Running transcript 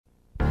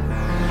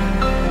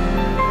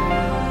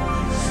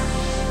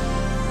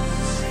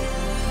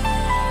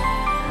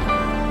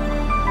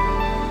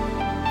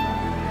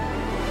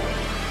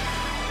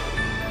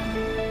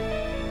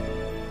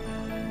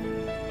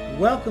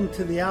Welcome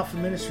to the Alpha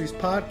Ministries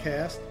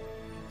podcast.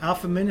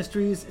 Alpha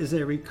Ministries is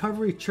a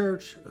recovery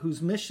church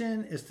whose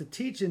mission is to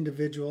teach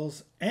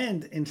individuals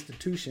and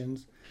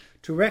institutions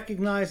to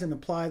recognize and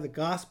apply the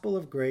gospel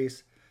of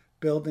grace,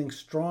 building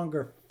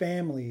stronger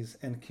families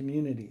and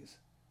communities.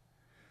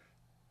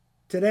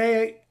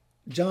 Today,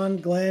 John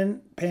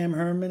Glenn, Pam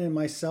Herman, and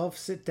myself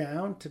sit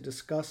down to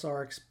discuss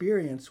our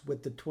experience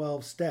with the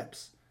 12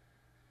 steps.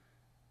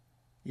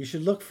 You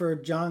should look for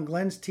John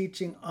Glenn's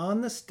teaching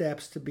on the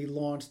steps to be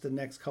launched the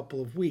next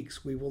couple of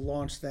weeks. We will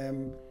launch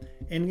them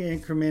in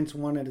increments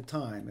one at a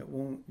time.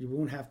 You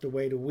won't have to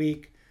wait a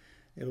week.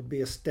 It'll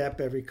be a step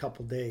every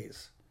couple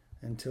days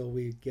until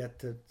we get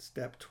to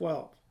step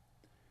 12.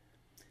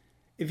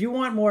 If you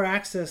want more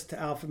access to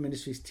Alpha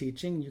Ministries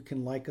teaching, you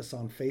can like us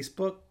on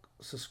Facebook,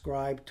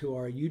 subscribe to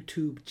our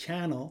YouTube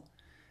channel,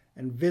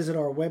 and visit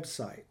our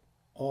website.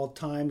 All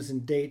times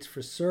and dates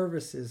for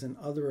services and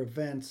other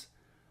events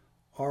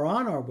are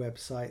on our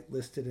website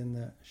listed in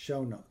the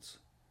show notes.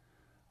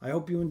 I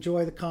hope you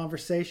enjoy the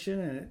conversation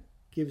and it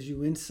gives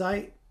you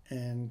insight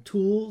and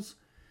tools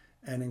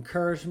and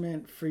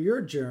encouragement for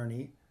your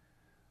journey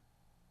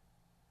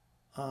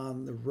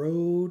on the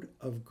road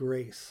of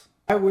grace.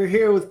 All right, we're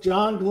here with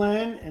John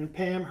Glenn and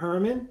Pam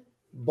Herman.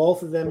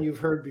 Both of them you've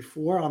heard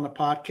before on the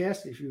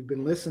podcast if you've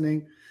been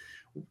listening.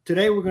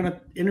 Today we're going to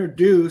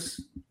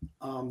introduce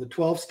the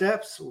 12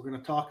 steps. We're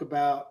going to talk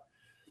about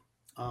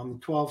the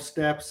 12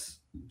 steps,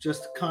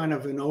 just kind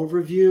of an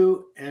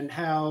overview, and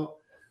how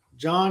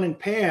John and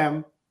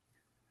Pam,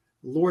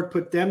 Lord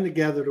put them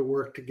together to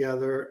work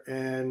together.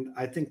 And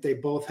I think they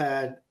both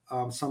had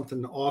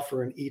something to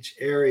offer in each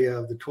area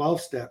of the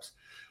 12 steps.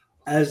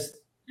 As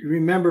you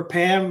remember,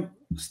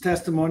 Pam's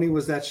testimony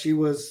was that she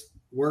was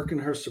working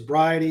her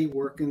sobriety,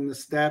 working the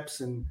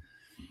steps and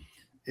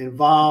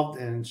involved,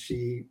 and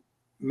she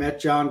met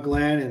John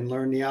Glenn and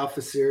learned the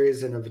Alpha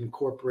series and have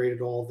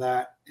incorporated all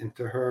that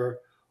into her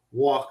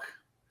walk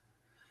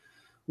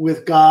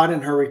with God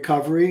and her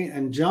recovery.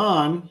 And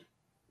John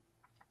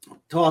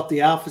taught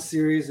the Alpha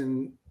series,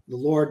 and the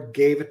Lord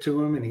gave it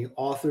to him, and he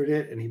authored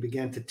it, and he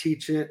began to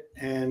teach it.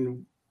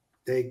 And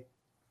they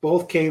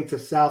both came to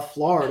South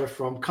Florida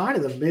from kind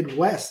of the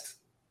Midwest,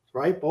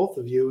 right? Both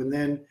of you. And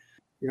then,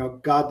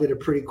 God did a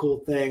pretty cool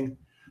thing.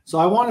 So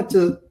I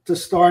wanted to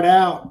start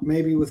out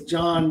maybe with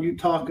John, you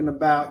talking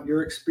about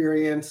your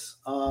experience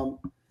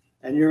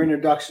and your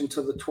introduction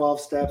to the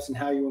 12 steps and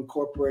how you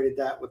incorporated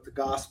that with the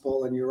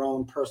gospel and your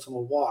own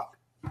personal walk.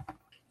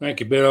 Thank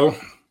you, Bill.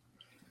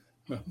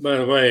 By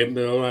the way,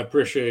 Bill, I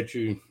appreciate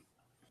you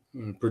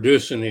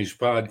producing these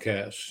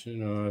podcasts.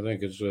 I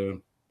think it's a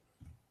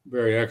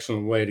very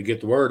excellent way to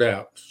get the word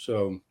out.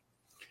 So,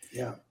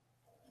 yeah.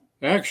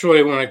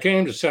 Actually, when I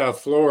came to South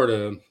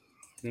Florida,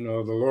 the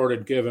Lord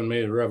had given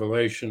me the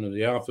revelation of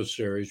the Alpha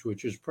series,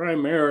 which is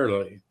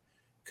primarily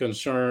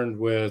concerned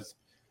with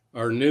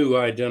our new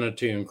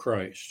identity in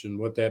Christ and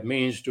what that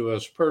means to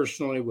us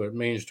personally, what it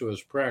means to us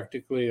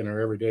practically in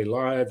our everyday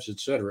lives,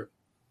 etc.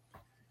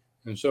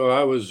 And so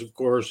I was, of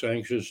course,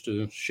 anxious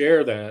to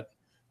share that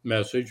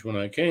message when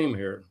I came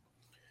here.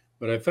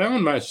 But I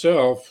found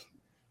myself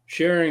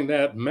sharing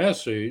that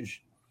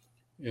message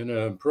in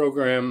a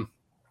program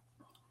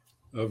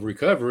of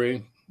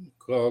recovery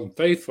called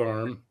Faith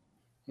Farm,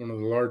 one of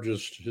the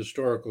largest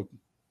historical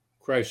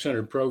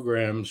Christ-centered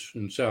programs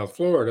in South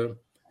Florida,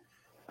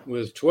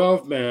 with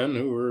 12 men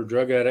who were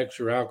drug addicts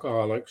or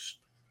alcoholics.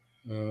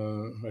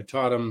 I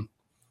taught them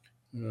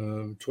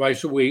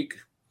twice a week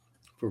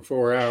for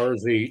 4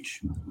 hours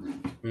each.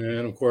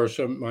 And of course,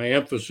 my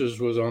emphasis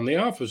was on the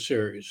Alpha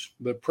series.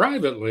 But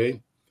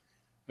privately,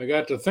 I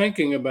got to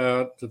thinking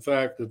about the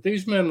fact that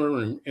these men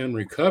were in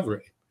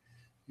recovery.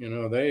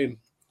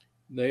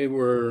 They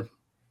were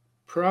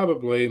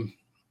probably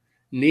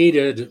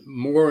needed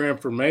more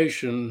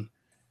information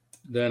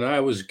than I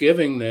was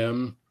giving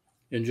them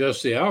in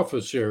just the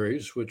Alpha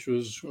series, which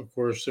was, of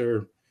course,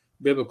 their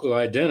biblical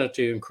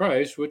identity in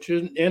Christ, which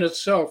in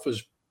itself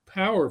is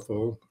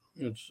powerful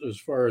as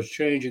far as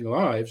changing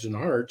lives and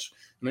hearts.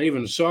 And I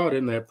even saw it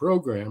in that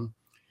program.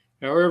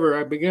 However,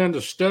 I began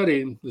to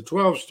study the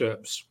 12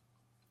 steps.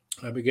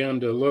 I began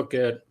to look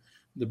at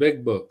the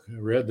big book. I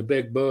read the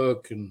big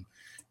book and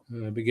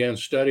I began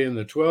studying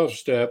the 12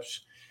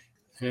 steps.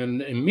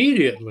 And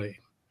immediately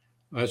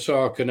I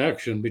saw a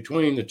connection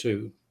between the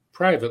two.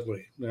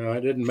 Privately. Now, I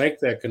didn't make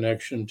that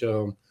connection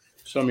until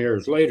some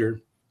years later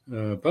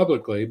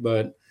publicly,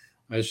 but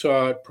I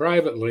saw it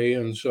privately,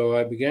 and so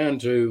I began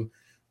to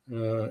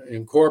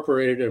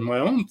incorporate it in my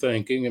own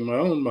thinking, in my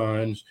own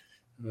minds,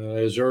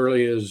 as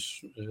early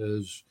as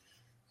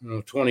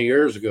 20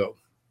 years ago.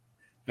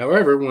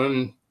 However,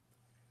 when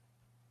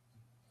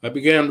I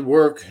began to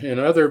work in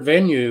other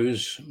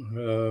venues,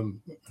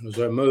 as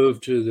I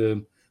moved to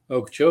the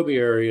Okeechobee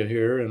area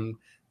here, and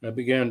I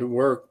began to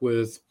work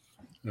with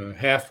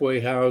halfway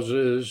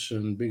houses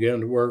and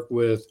began to work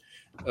with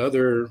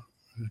other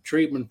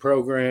treatment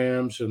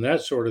programs and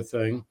that sort of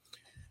thing,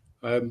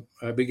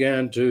 I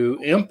began to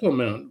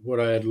implement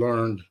what I had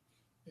learned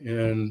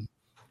in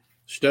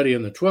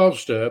studying the 12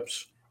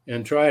 steps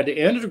and tried to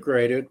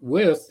integrate it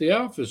with the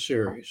Alpha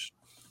series.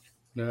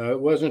 Now, it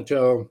wasn't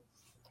until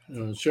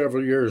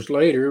several years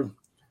later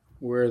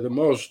where the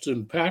most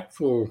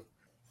impactful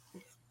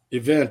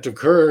event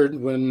occurred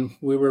when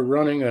we were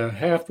running a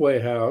halfway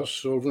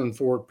house over in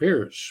Fort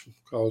Pierce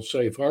called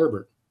Safe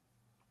Harbor.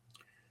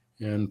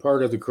 And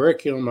part of the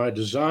curriculum I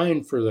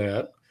designed for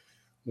that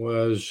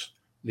was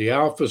the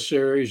Alpha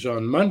series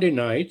on Monday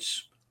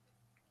nights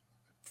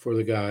for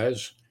the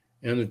guys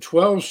and the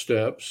 12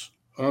 steps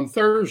on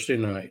Thursday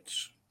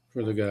nights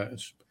for the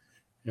guys.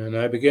 And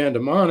I began to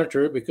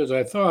monitor it because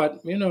I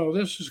thought,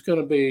 this is going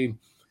to be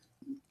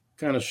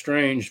kind of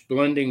strange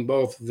blending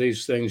both of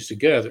these things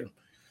together.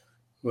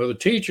 Well, the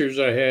teachers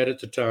I had at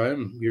the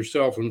time,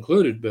 yourself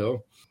included,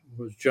 Bill,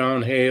 was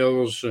John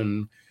Hales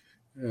and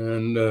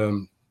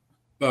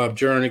Bob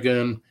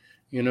Jernigan.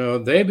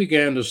 They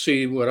began to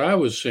see what I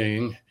was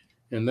seeing,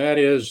 and that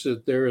is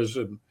that there is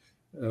a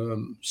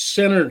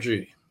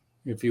synergy,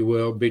 if you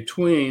will,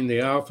 between the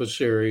Alpha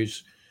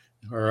series,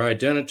 our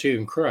identity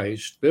in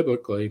Christ,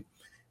 biblically,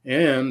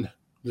 and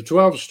the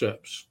 12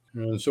 steps.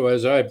 And so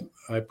as I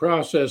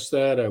processed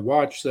that, I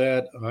watched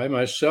that, I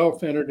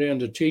myself entered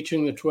into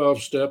teaching the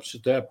 12 steps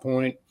at that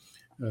point.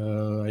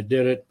 I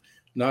did it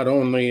not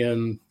only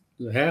in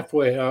the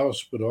halfway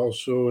house, but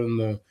also in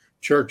the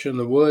church in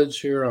the woods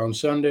here on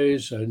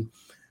Sundays. And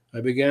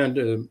I began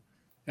to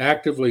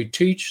actively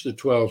teach the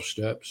 12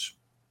 steps,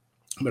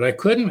 but I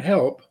couldn't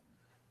help,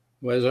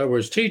 as I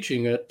was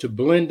teaching it, to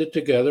blend it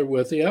together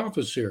with the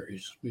Alpha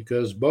series,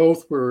 because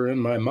both were in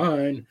my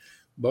mind,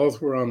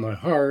 both were on my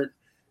heart,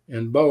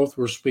 and both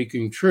were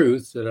speaking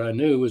truth that I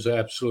knew was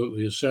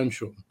absolutely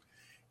essential.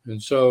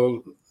 And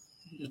so,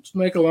 to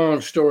make a long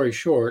story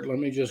short, let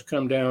me just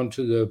come down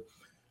to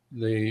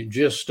the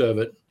gist of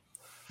it.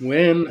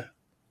 When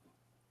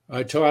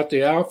I taught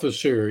the Alpha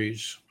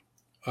series,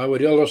 I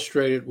would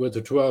illustrate it with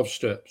the 12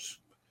 steps.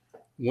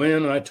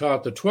 When I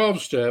taught the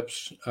 12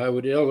 steps, I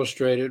would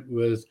illustrate it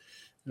with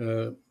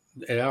the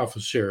Alpha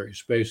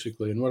series,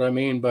 basically. And what I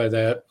mean by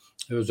that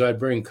is I'd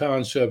bring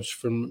concepts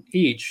from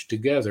each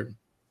together.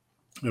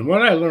 And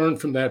what I learned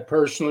from that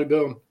personally,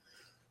 Bill,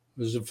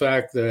 was the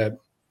fact that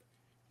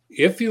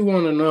if you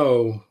want to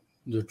know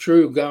the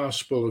true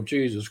gospel of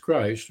Jesus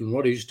Christ and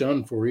what he's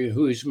done for you,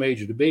 who he's made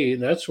you to be,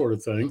 and that sort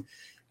of thing,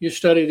 you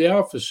study the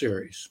Alpha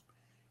series.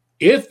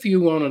 If you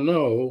want to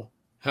know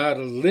how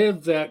to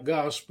live that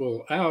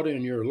gospel out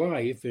in your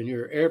life, in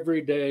your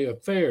everyday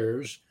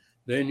affairs,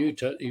 then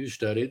you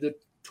study the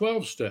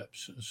 12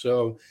 steps.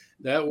 So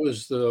that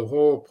was the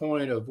whole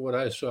point of what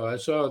I saw. I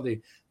saw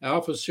the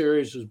Alpha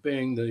series as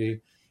being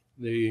the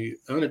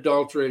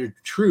unadulterated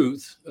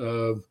truth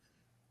of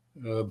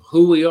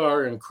who we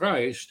are in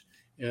Christ,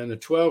 and the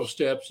 12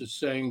 steps is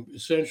saying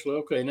essentially,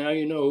 okay, now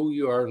you know who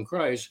you are in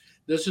Christ.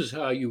 This is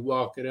how you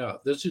walk it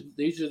out.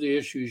 These are the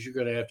issues you're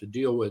going to have to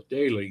deal with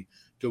daily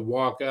to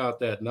walk out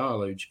that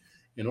knowledge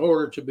in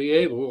order to be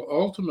able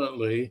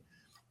ultimately,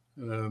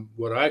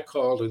 what I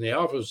called in the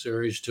Alpha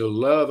series, to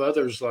love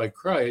others like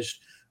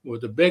Christ,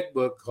 with a big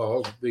book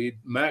called The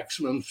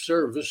Maximum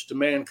Service to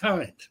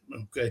Mankind.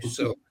 Okay,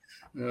 so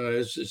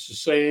it's the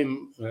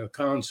same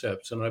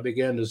concepts. And I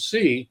began to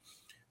see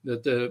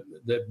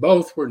that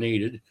both were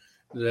needed,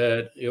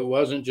 that it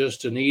wasn't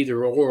just an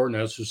either or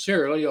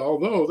necessarily,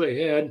 although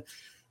they had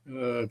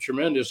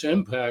tremendous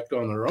impact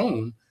on their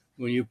own.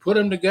 When you put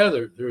them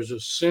together, there's a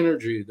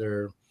synergy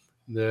there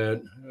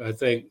that I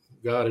think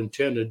God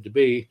intended to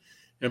be.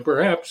 And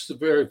perhaps the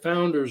very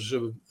founders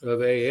of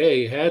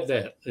AA had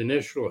that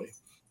initially.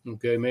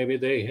 Okay, maybe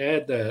they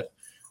had that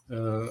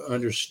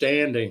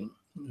understanding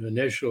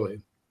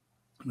initially.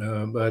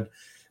 But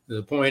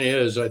the point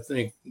is, I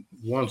think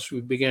once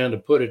we began to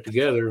put it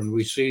together and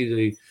we see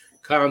the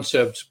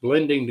concepts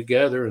blending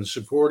together and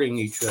supporting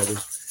each other,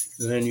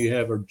 then you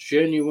have a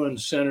genuine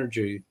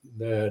synergy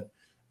that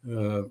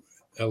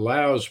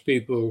allows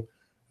people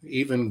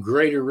even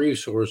greater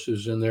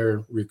resources in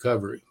their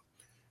recovery.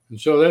 And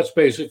so that's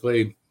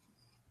basically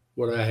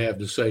what I have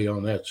to say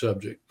on that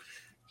subject.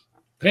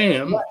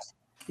 Pam?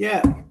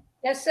 Yeah.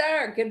 Yes,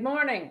 sir. Good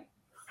morning.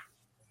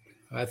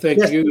 I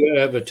think you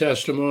have a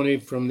testimony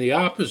from the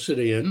opposite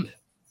end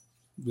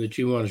that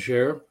you want to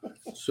share.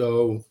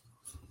 So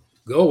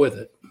go with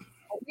it.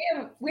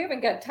 We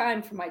haven't got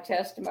time for my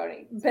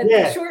testimony, but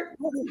the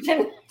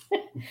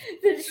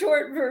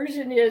short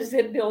version is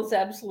that Bill's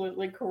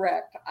absolutely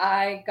correct.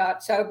 I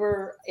got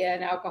sober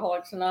in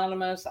Alcoholics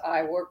Anonymous.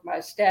 I worked my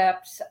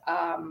steps.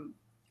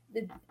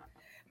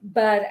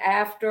 But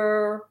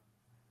after,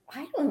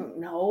 I don't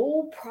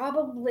know,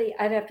 probably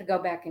I'd have to go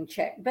back and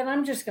check, but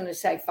I'm just going to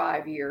say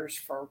 5 years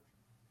for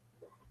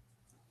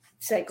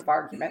sake of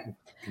argument.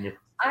 Yeah.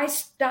 I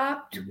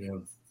stopped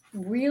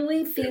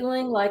really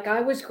feeling like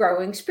I was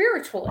growing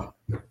spiritually.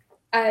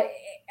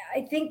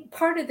 I think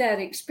part of that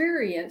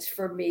experience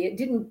for me,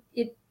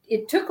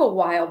 it took a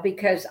while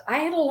because I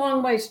had a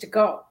long ways to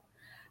go.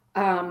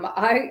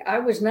 I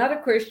was not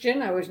a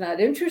Christian. I was not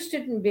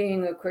interested in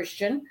being a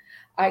Christian.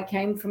 I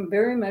came from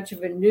very much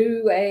of a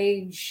new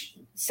age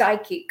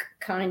psychic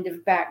kind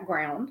of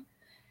background.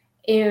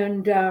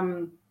 And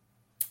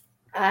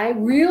I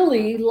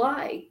really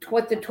liked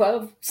what the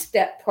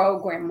 12-step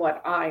program,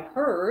 what I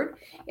heard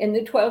in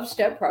the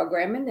 12-step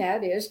program, and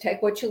that is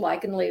take what you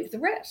like and leave the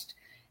rest.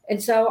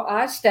 And so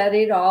I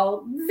studied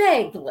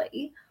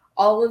vaguely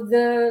all of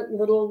the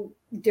little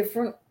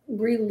different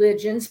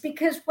religions,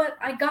 because what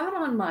I got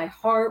on my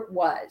heart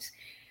was,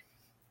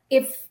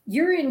 if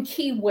you're in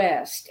Key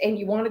West and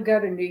you want to go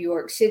to New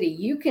York City,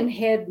 you can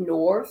head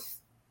north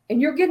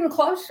and you're getting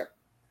closer.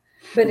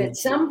 But at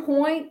some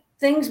point,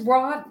 things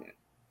broaden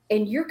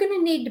and you're going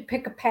to need to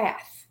pick a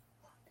path.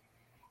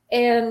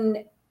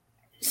 And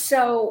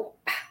so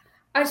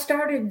I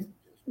started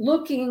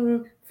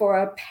looking for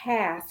a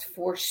path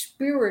for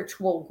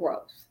spiritual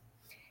growth.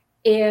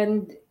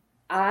 And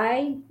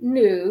I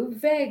knew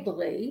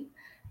vaguely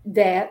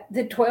that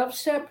the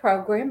 12-step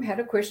program had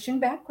a Christian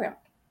background.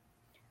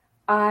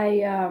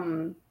 I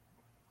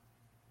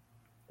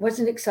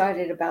wasn't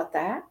excited about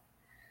that,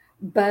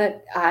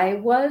 but I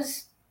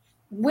was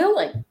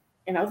willing.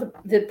 You know,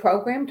 the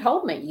program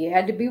told me you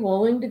had to be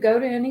willing to go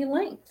to any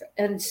length.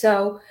 And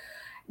so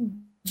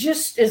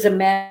just as a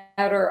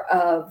matter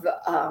of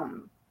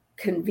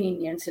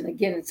convenience, and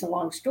again, it's a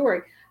long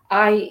story,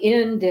 I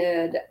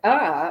ended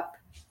up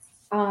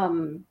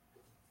on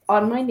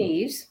my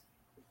knees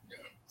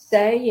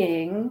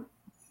saying,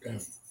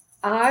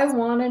 I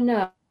want to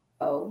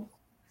know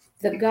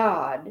the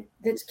God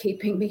that's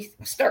keeping me,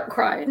 start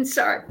crying,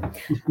 sorry.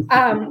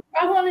 I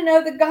want to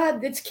know the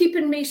God that's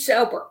keeping me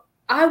sober.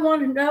 I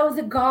want to know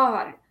the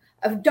God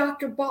of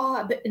Dr.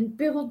 Bob and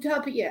Bill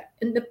W.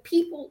 and the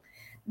people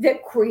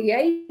that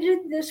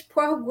created this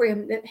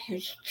program that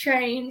has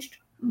changed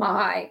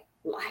my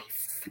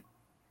life.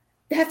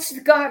 That's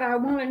the God I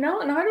want to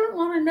know, and I don't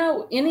want to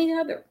know any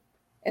other.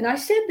 And I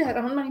said that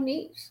on my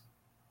knees.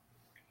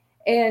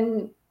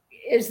 And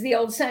as the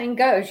old saying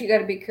goes, you got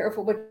to be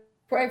careful what you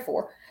pray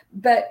for.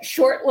 But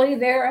shortly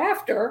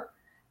thereafter,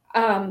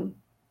 I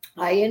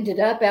ended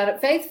up out at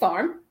Faith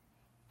Farm,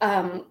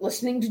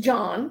 listening to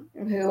John,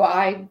 who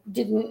I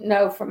didn't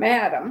know from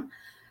Adam,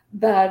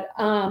 but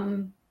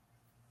I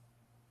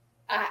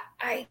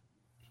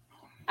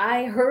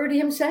heard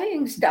him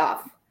saying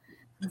stuff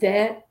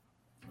that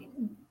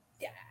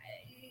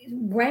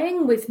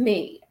rang with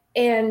me.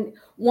 And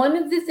one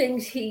of the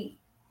things he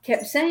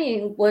kept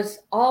saying was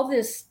all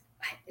this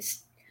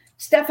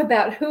stuff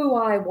about who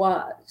I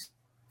was.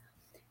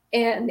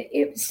 And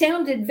it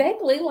sounded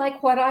vaguely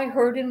like what I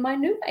heard in my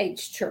New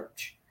Age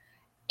church.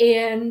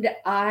 And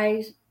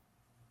I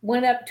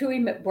went up to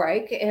him at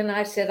break and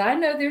I said, I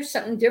know there's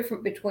something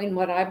different between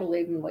what I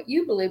believe and what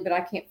you believe, but I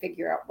can't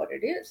figure out what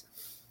it is.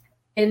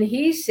 And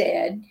he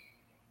said,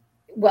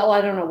 well,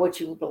 I don't know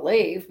what you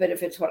believe, but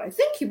if it's what I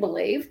think you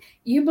believe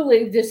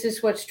this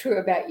is what's true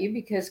about you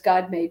because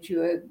God made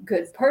you a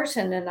good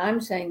person. And I'm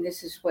saying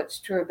this is what's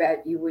true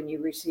about you when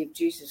you receive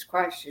Jesus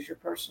Christ as your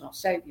personal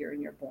Savior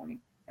and you're born again.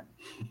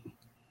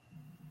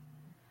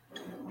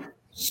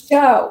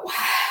 So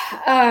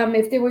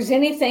if there was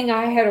anything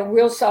I had a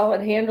real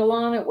solid handle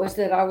on, it was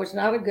that I was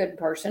not a good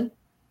person.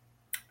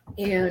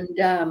 And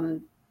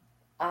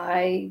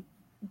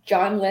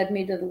John led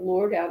me to the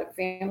Lord out at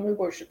Family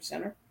Worship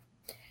Center.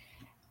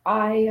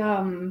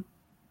 What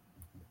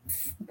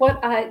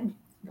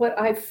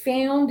I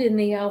found in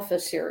the Alpha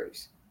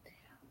series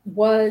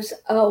was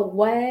a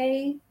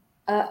way,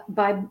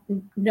 by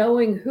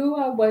knowing who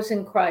I was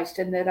in Christ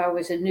and that I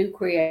was a new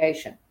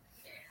creation,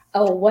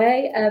 a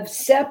way of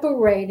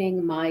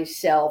separating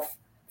myself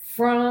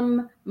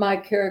from my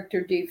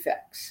character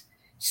defects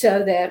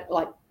so that,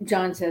 like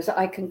John says,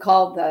 I can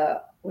call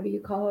what do you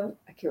call it?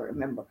 I can't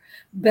remember.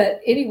 But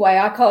anyway,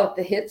 I call it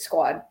the hit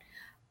squad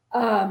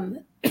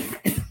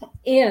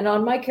in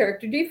on my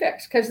character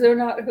defects because they're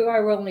not who I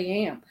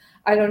really am.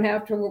 I don't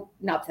have to,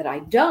 not that I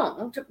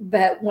don't,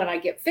 but when I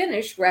get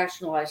finished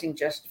rationalizing,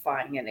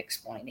 justifying, and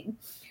explaining,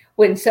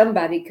 when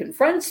somebody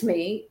confronts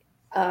me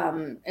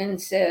and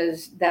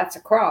says, that's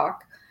a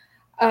crock,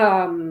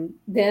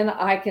 then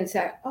I can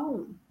say,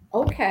 oh,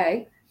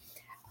 okay,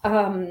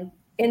 and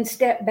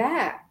step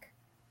back.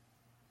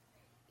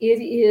 It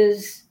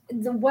is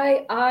the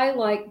way I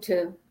like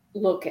to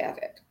look at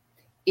it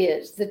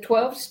is the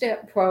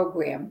 12-step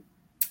program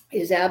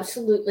is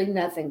absolutely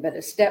nothing but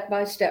a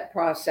step-by-step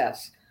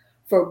process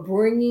for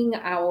bringing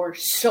our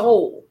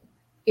soul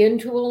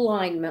into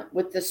alignment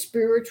with the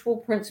spiritual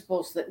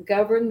principles that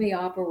govern the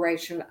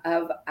operation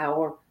of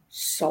our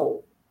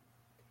soul.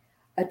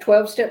 A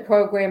 12-step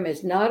program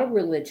is not a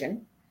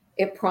religion.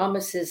 It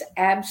promises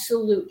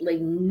absolutely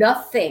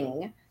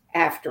nothing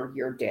after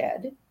you're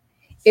dead.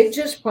 It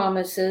just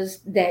promises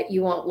that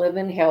you won't live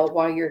in hell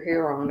while you're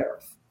here on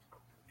earth.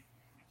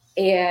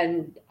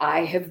 And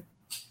I have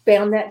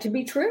found that to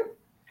be true.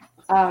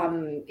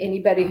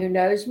 Anybody who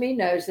knows me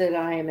knows that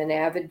I am an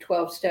avid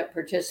 12-step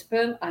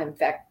participant.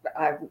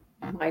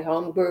 My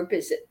home group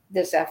is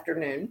this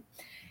afternoon,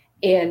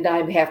 and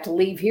I have to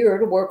leave here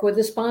to work with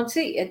a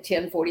sponsee at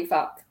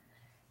 10:45.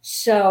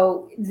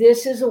 So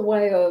this is a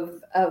way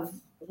of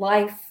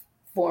life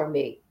for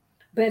me,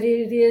 but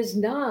it is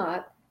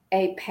not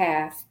a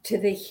path to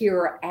the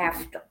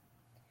hereafter.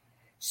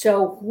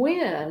 So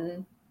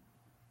when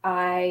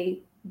I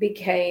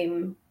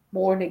became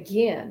born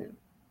again,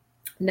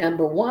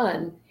 number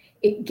one,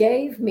 it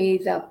gave me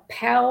the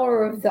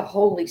power of the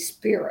Holy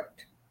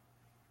Spirit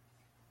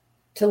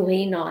to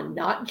lean on,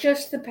 not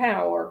just the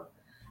power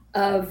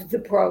of the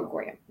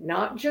program,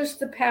 not just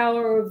the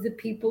power of the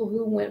people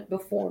who went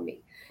before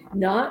me,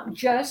 not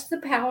just the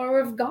power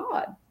of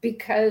God,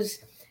 because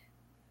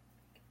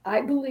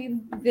I believe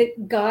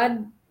that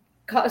God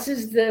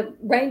causes the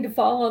rain to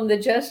fall on the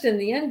just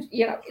and the end.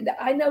 You know,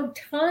 I know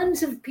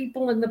tons of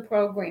people in the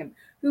program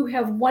who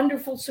have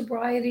wonderful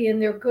sobriety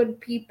and they're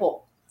good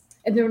people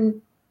and they're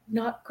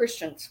not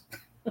Christians,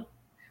 or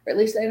at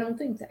least I don't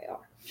think they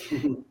are.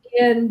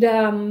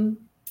 And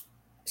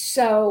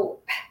so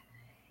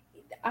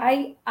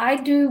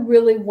I do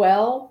really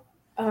well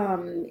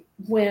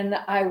when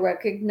I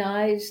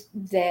recognize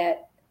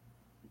that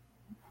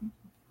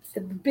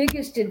the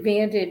biggest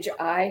advantage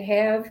I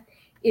have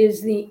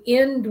is the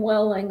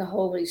indwelling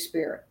Holy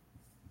Spirit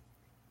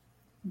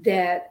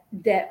that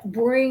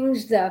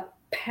brings the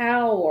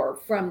power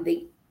from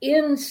the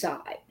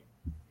inside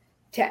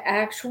to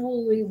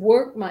actually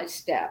work my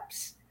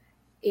steps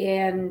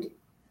and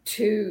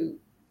to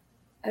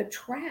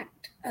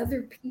attract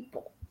other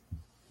people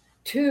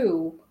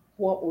to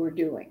what we're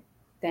doing.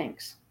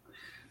 Thanks.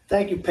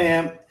 Thank you,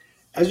 Pam.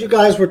 As you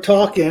guys were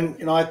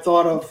talking, I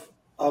thought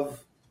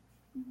of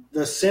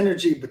the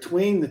synergy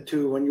between the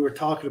two when you were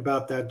talking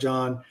about that,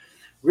 John.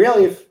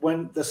 Really,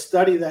 when the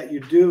study that you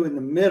do in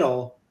the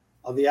middle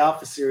of the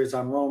Alpha series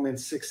on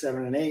Romans 6,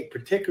 7, and 8,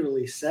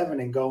 particularly 7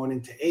 and going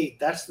into 8,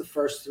 that's the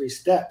first 3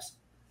 steps.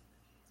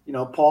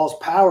 Paul's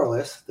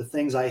powerless. The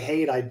things I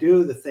hate, I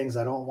do. The things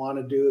I don't want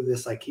to do,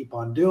 this I keep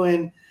on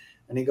doing.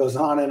 And he goes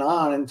on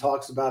and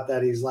talks about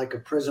that he's like a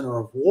prisoner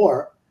of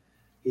war.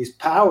 He's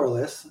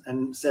powerless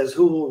and says,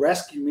 who will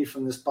rescue me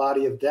from this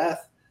body of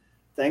death?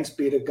 Thanks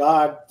be to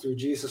God through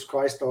Jesus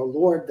Christ our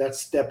Lord.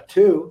 That's step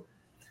 2.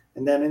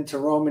 And then into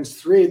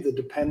Romans 3, the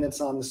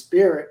dependence on the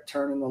Spirit,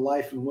 turning the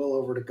life and will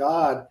over to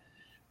God,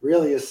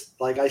 really is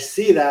like I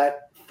see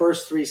that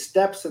first 3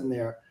 steps in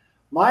there.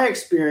 My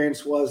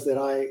experience was that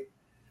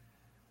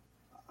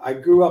I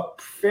grew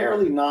up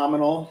fairly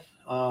nominal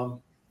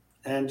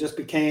and just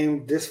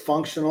became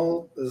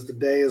dysfunctional as the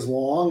day is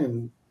long.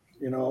 And,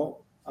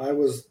 I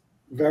was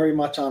very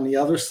much on the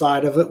other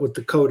side of it with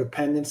the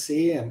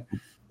codependency, and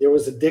there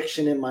was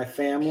addiction in my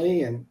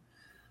family. And,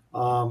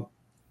 my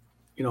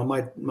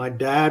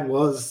dad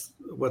was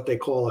what they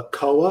call a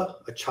COA,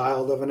 a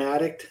child of an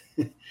addict,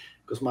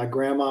 because my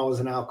grandma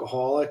was an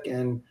alcoholic.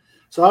 And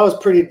so I was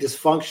pretty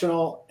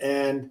dysfunctional.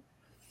 And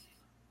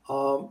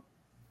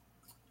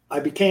I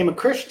became a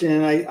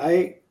Christian.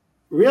 I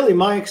really,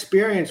 my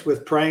experience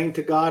with praying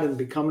to God and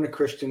becoming a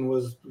Christian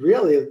was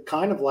really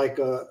kind of like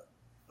a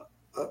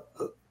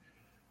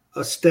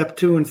step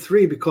 2 and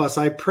 3, because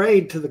I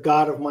prayed to the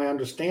God of my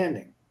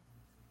understanding.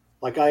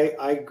 Like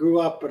I grew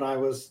up and I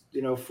was,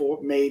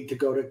 made to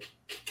go to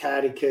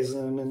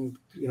catechism and,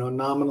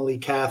 nominally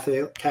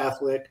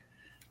Catholic.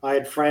 I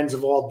had friends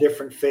of all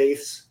different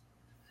faiths.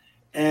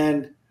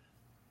 And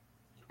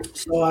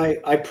so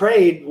I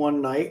prayed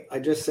one night. I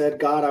just said,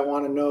 God, I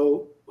want to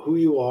know who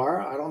you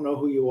are. I don't know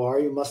who you are.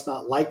 You must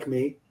not like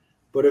me.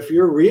 But if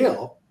you're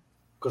real,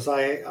 because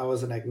I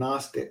was an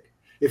agnostic,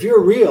 if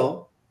you're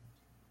real,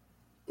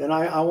 then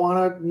I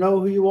want to know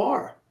who you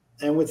are.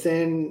 And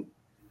within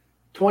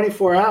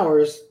 24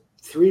 hours,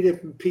 3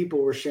 different people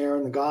were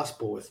sharing the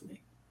gospel with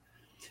me.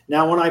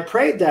 Now, when I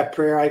prayed that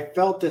prayer, I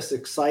felt this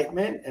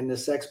excitement and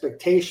this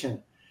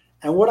expectation.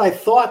 And what I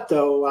thought,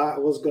 though, I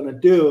was going to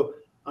do,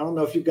 I don't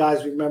know if you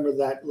guys remember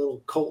that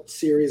little cult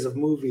series of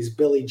movies,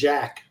 Billy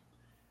Jack.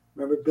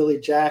 Remember Billy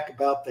Jack,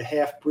 about the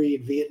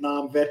half-breed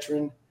Vietnam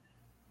veteran,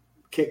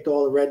 kicked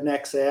all the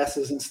rednecks'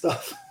 asses and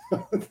stuff?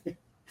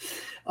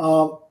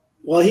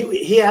 Well,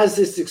 he has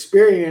this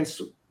experience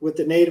with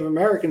the Native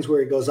Americans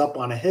where he goes up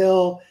on a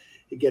hill,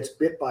 he gets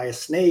bit by a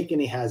snake, and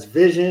he has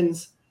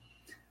visions.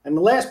 And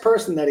the last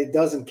person that he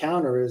does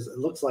encounter it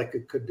looks like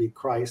it could be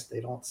Christ. They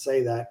don't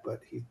say that,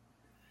 but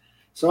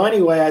so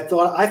anyway, I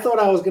thought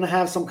I was going to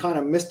have some kind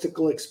of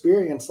mystical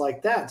experience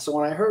like that. So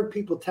when I heard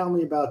people tell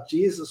me about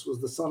Jesus was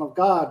the Son of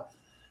God,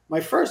 my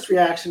first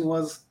reaction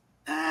was,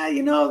 I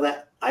learned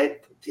that. I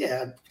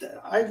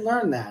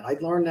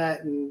learned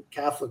that in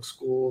Catholic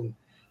school and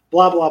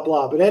blah, blah,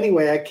 blah. But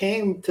anyway, I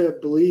came to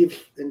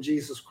believe in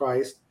Jesus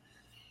Christ.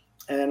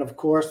 And of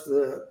course,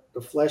 the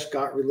flesh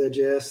got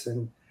religious.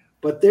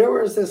 But there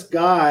was this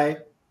guy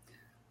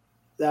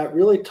that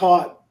really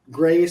taught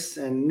grace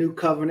and new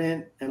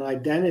covenant and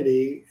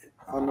identity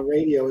on the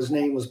radio. His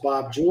name was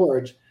Bob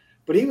George,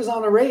 but he was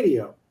on the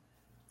radio.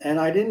 And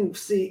I didn't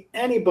see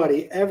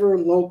anybody ever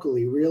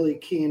locally really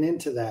keying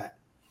into that.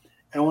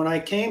 And when I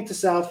came to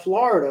South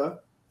Florida,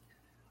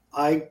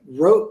 I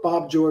wrote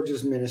Bob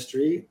George's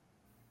ministry.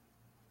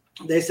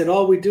 They said,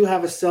 we do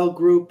have a cell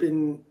group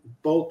in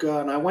Boca.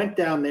 And I went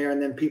down there,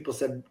 and then people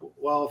said,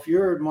 well, if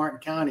you're in Martin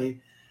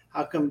County,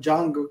 how come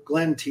John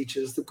Glenn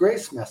teaches the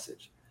grace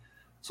message?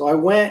 So I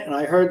went and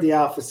I heard the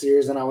Alpha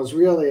series, and I was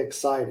really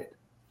excited.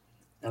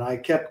 And I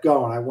kept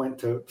going. I went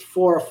to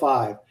 4 or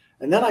 5.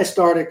 And then I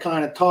started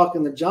kind of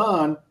talking to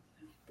John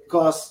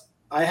because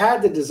I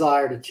had the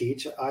desire to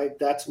teach.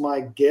 That's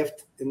my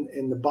gift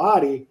in the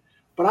body,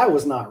 but I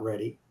was not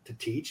ready to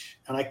teach.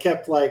 And I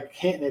kept like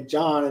hinting at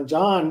John, and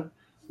John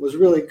was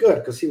really good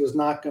because he was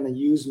not going to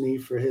use me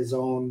for his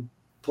own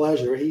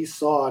pleasure. He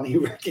saw and he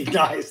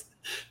recognized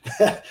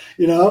that,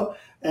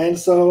 and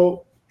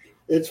so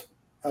it's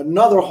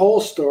another whole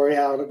story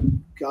how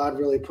God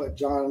really put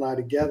John and I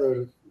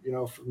together,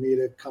 for me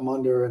to come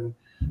under and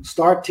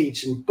start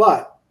teaching.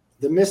 But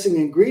the missing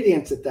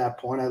ingredients at that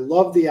point, I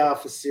loved the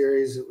Alpha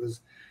series. It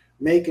was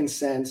making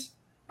sense.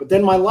 But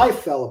then my life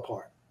fell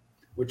apart,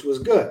 which was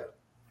good.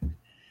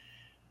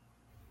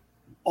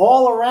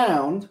 All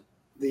around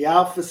the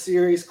Alpha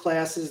series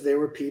classes, there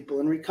were people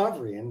in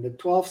recovery and the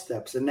 12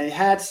 steps, and they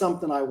had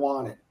something I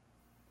wanted.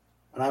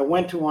 And I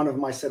went to one of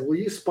them. I said, will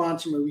you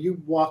sponsor me? Will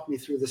you walk me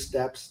through the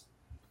steps?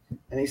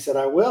 And he said,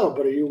 I will,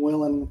 but are you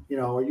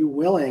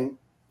willing,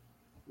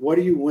 what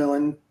are you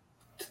willing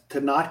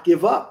to not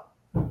give up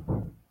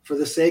for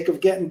the sake of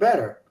getting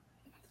better?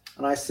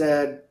 And I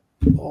said,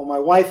 oh, my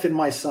wife and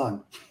my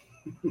son.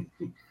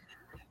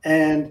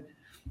 And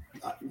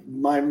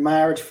my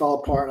marriage fell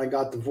apart and I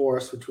got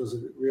divorced, which was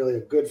really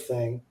a good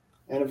thing.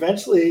 And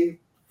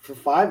eventually, for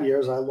 5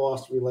 years, I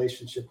lost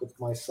relationship with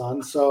my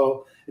son.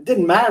 So it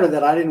didn't matter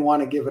that I didn't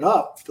want to give it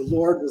up. The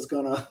Lord was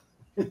going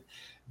to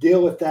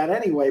deal with that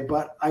anyway.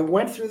 But I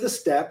went through the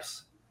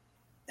steps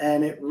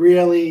and it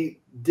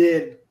really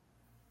did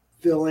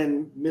fill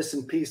in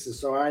missing pieces.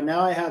 So I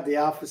had the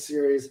Alpha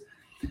series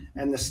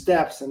and the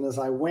steps. And as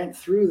I went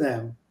through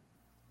them,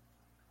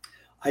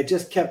 I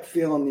just kept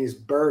feeling these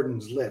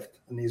burdens lift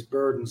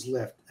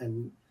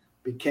and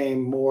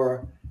became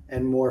more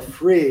and more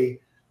free,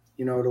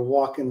 to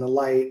walk in the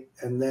light.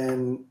 And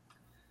then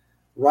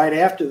right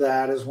after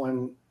that is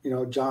when,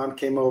 John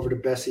came over to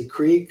Bessie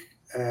Creek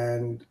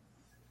and,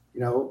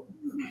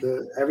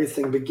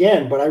 everything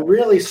began. But I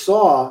really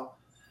saw,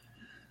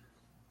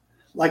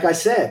 like I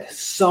said,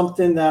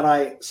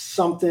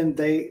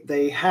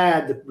 they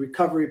had, the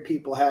recovery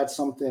people had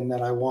something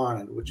that I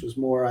wanted, which was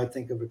more, I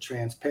think, of a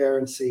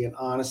transparency and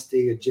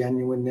honesty, a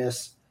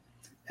genuineness.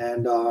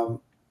 And, and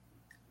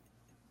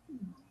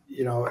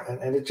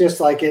it just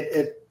like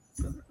it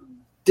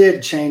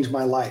did change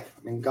my life.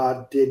 I mean,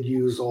 God did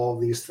use all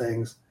these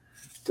things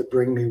to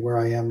bring me where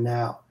I am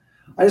now.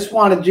 I just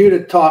wanted you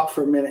to talk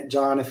for a minute,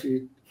 John, if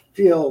you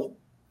feel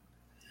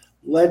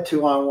led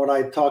to, on what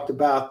I talked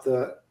about,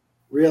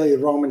 really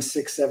Romans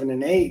 6, 7,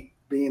 and 8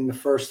 being the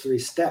first 3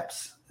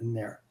 steps in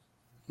there.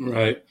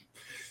 Right.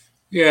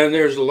 Yeah, and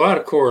there's a lot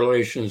of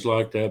correlations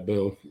like that,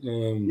 Bill.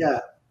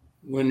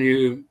 When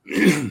you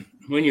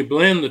when you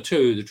blend the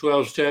two, the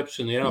 12 steps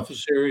and the Alpha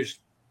series,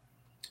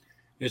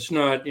 it's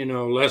not,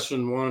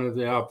 lesson 1 of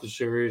the Alpha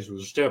series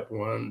was step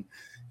 1.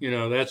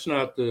 That's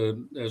not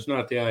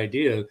the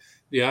idea.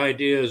 The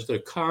idea is the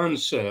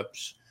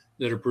concepts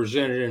that are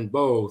presented in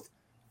both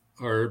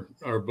are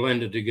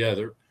blended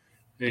together.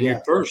 And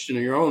you're first in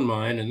your own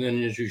mind, and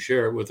then as you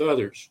share it with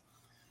others.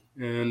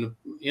 And,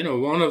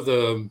 one of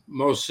the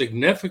most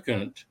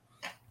significant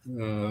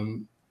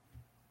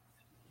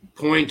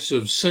points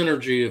of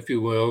synergy, if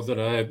you will,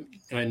 that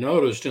I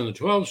noticed in the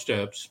 12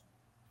 steps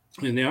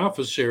in the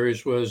Alpha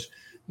series was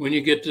when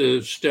you get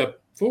to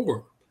step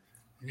 4.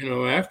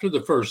 After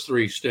the first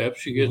 3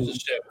 steps, you get to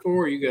step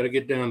 4, you got to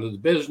get down to the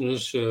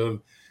business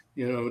of,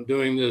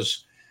 doing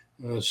this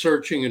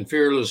searching and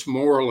fearless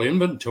moral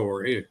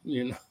inventory,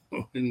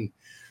 and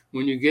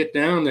when you get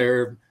down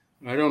there,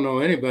 I don't know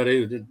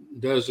anybody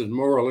that does a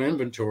moral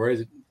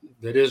inventory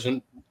that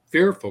isn't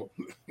fearful.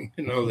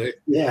 They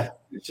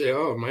say,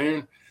 oh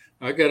man,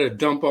 I got to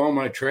dump all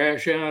my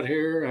trash out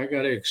here. I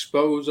got to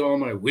expose all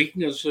my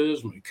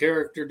weaknesses, my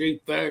character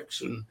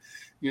defects, and,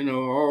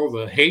 all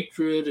the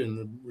hatred and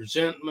the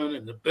resentment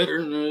and the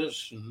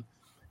bitterness and,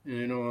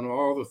 and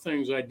all the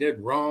things I did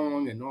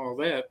wrong and all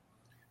that.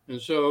 And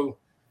so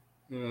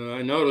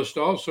I noticed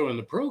also in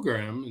the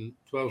program, in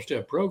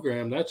 12-step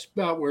program, that's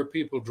about where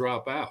people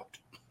drop out.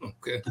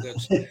 Okay,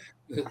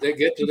 they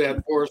get to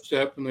that 4th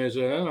step and they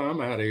say, "Oh, I'm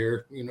out of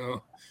here.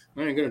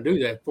 I ain't going to do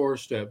that 4th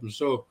step." And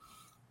so,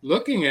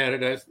 looking at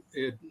it,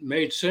 it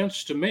made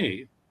sense to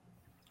me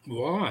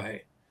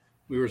why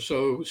we were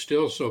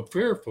still so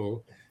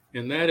fearful,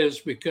 and that is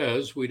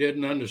because we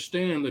didn't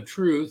understand the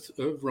truth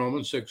of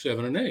Romans 6,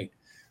 7, and 8.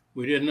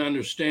 We didn't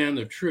understand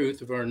the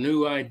truth of our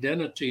new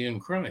identity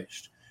in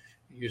Christ.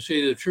 You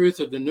see, the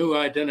truth of the new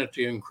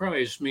identity in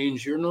Christ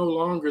means you're no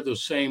longer the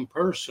same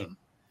person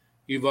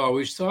you've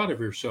always thought of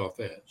yourself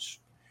as.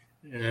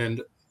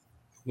 And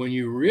when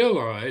you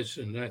realize,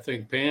 and I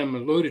think Pam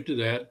alluded to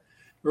that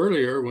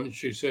earlier when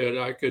she said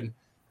I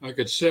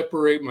could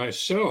separate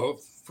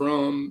myself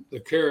from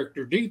the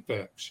character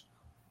defects.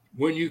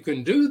 When you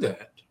can do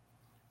that,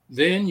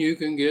 then you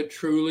can get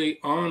truly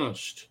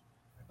honest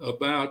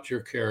about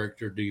your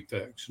character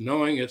defects,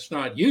 knowing it's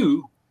not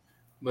you,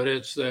 but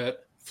it's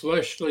that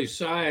fleshly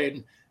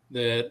side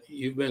that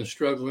you've been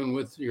struggling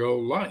with your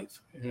whole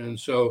life. And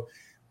so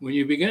when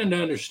you begin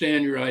to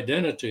understand your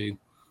identity,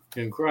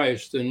 in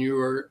Christ, then you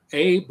are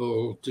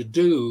able to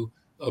do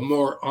a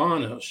more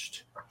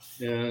honest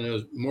and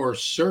a more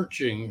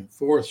searching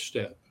fourth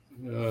step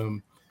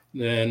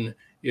than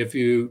if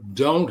you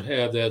don't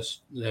have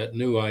that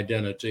new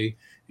identity.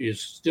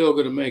 It's still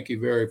going to make you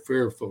very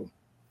fearful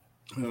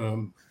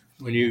when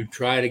you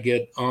try to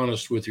get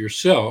honest with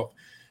yourself.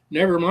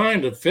 Never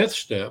mind the fifth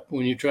step,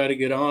 when you try to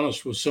get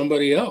honest with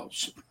somebody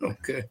else.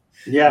 Okay.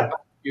 Yeah.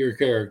 Your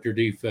character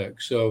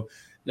defects. So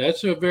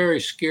that's a very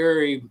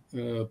scary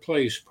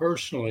place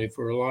personally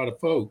for a lot of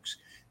folks.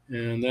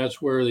 And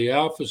that's where the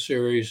Alpha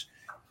series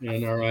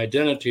and our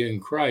identity in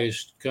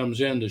Christ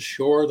comes in to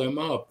shore them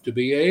up, to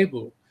be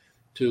able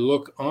to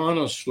look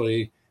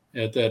honestly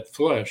at that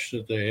flesh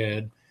that they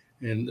had,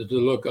 and to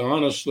look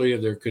honestly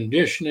at their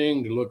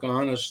conditioning, to look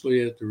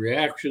honestly at the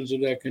reactions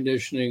of that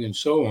conditioning and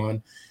so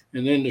on,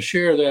 and then to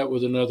share that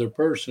with another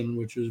person,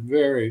 which is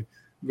very,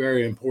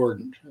 very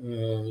important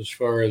as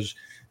far as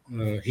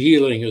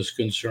healing is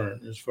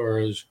concerned, as far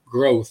as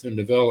growth and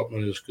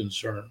development is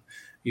concerned.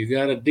 You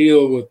got to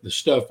deal with the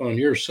stuff on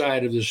your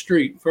side of the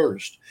street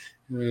first,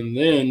 and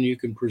then you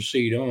can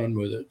proceed on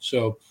with it.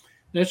 So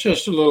that's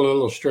just a little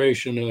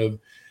illustration of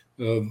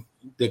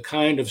the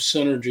kind of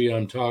synergy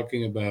I'm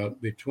talking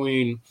about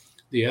between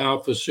the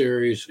Alpha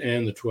series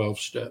and the 12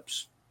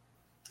 steps.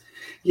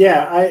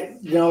 Yeah,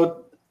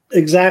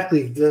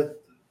 exactly. The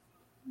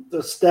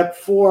step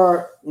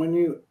 4, when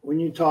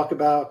you talk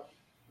about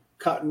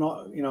cutting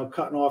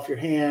off your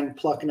hand,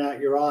 plucking out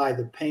your eye,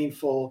 the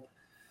painful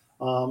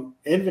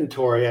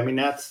inventory. I mean,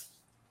 that's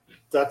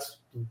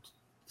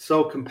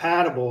so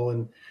compatible.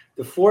 And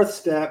the fourth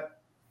step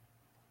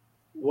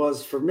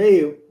was, for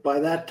me, by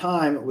that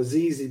time, it was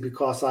easy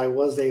because I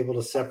was able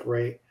to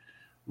separate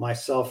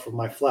myself from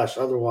my flesh.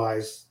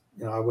 Otherwise,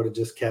 I would have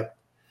just kept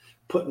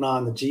putting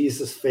on the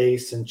Jesus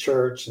face in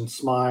church and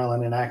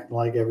smiling and acting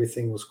like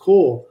everything was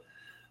cool.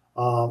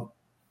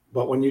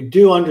 But when you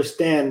do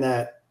understand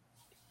that,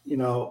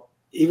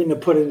 even to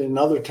put it in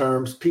other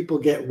terms, people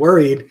get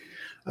worried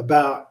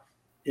about,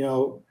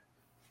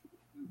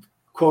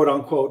 quote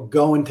unquote,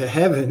 going to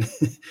heaven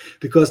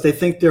because they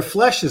think their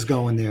flesh is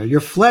going there.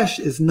 Your flesh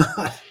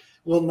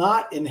will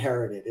not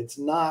inherit it. It's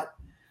not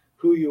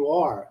who you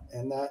are.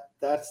 And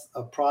that's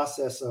a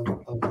process of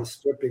the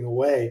stripping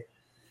away.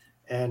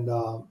 And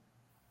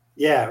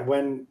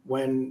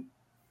when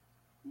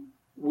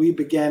we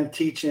began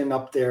teaching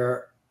up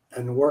there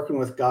and working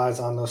with guys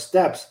on those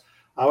steps,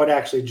 I would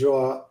actually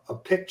draw a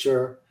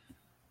picture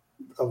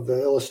of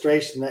the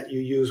illustration that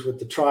you use with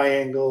the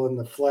triangle and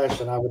the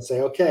flesh. And I would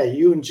say, okay,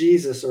 you and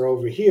Jesus are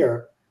over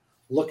here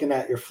looking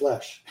at your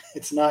flesh.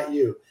 It's not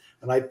you.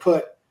 And I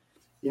put,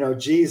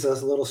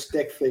 Jesus, a little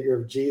stick figure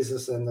of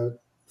Jesus, and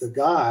the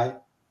guy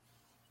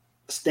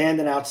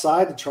standing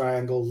outside the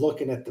triangle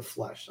looking at the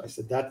flesh. I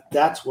said,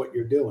 that's what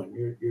you're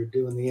doing. You're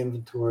doing the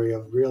inventory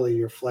of really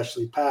your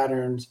fleshly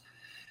patterns,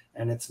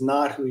 and it's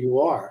not who you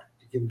are.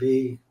 You can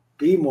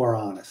be more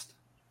honest.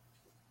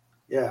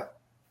 Yeah.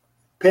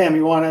 Pam,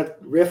 you want to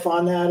riff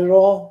on that at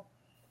all?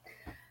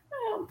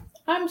 Well,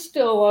 I'm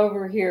still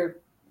over here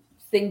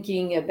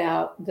thinking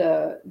about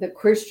the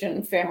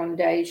Christian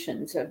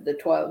foundations of the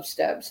 12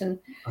 steps. And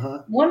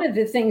one of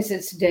the things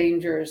that's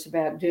dangerous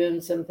about doing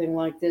something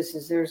like this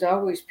is there's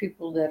always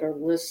people that are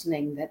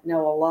listening that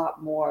know a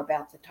lot more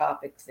about the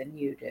topic than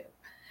you do.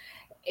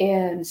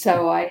 And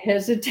so I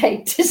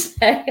hesitate to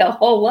say a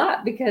whole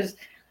lot because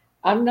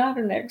I'm not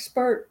an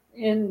expert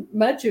in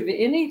much of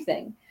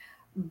anything.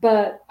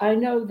 But I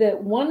know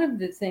that one of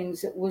the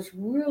things that was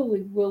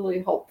really,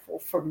 really helpful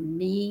for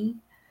me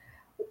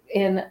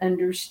in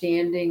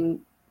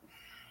understanding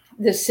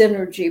the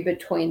synergy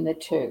between the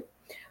two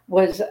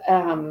was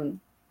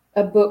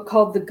a book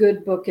called The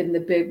Good Book and the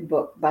Big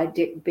Book by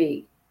Dick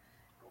B.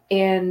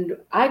 And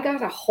I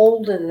got a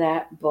hold of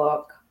that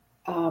book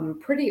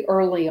pretty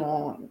early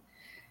on.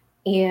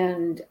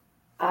 And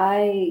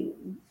I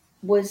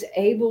was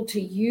able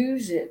to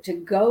use it to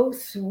go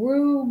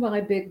through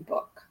my big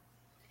book.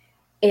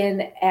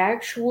 And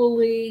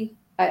actually,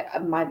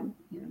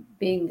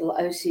 being the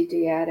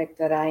OCD addict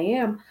that I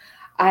am,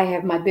 I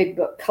have my big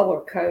book color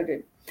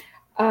coded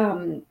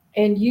and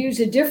use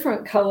a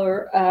different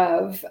color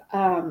of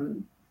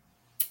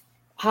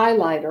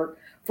highlighter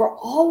for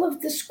all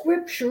of the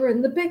scripture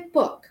in the big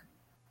book.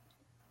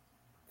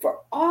 For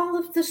all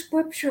of the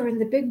scripture in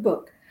the big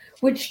book,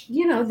 which,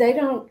 they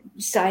don't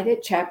cite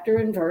it chapter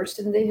and verse,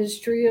 and the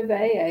history of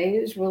AA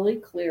is really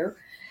clear.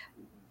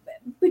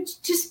 But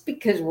just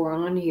because we're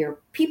on here,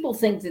 people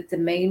think that the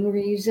main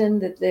reason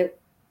that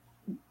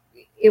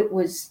it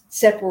was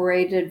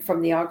separated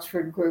from the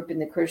Oxford group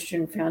and the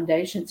Christian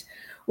foundations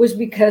was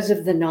because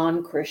of the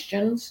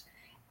non-Christians.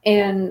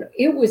 And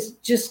it was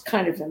just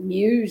kind of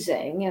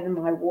amusing in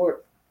my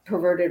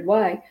perverted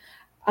way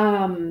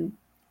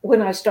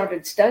when I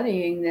started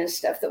studying this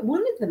stuff, that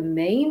one of the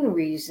main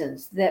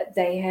reasons that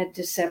they had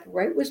to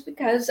separate was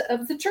because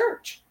of the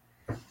church,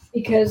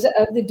 because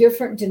of the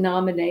different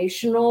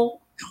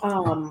denominational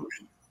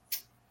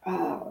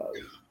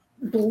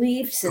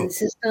beliefs and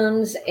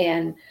systems,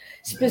 and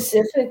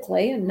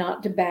specifically, and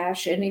not to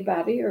bash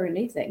anybody or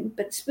anything,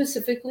 but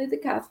specifically the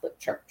Catholic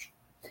Church,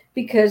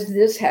 because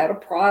this had a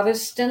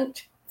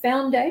Protestant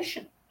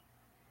foundation,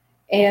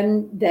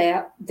 and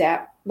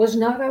that was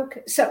not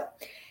okay. So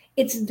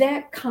it's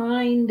that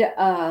kind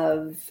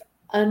of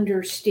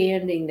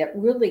understanding that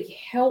really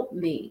helped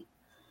me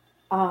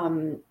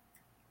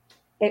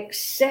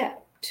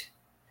accept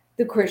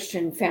the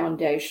Christian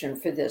foundation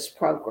for this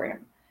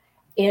program,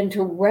 and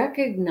to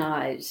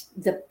recognize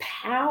the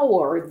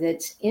power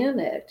that's in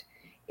it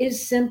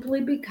is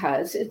simply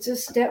because it's a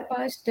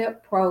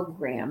step-by-step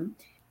program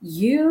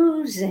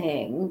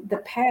using the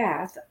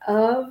path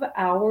of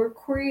our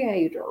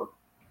Creator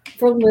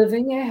for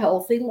living a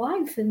healthy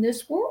life in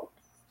this world.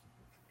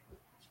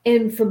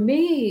 And for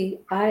me,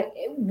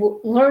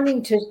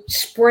 learning to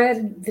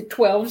spread the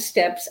 12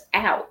 steps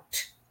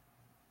out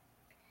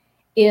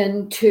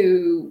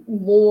into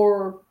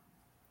more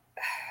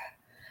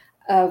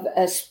of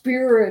a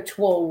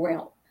spiritual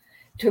realm.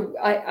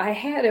 I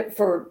had it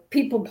for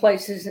people,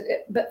 places,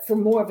 but for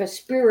more of a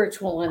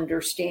spiritual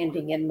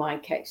understanding in my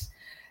case,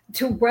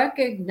 to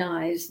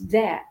recognize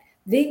that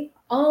the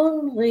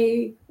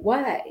only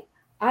way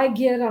I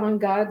get on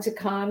God's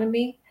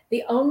economy,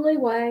 the only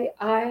way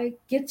I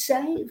get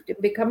saved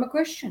and become a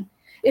Christian,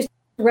 is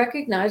to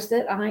recognize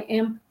that I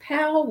am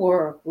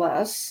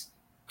powerless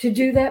to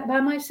do that by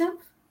myself.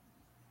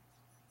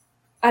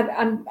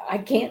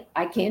 I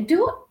can't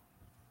do it.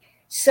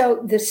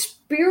 So the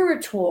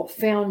spiritual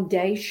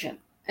foundation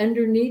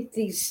underneath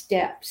these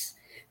steps,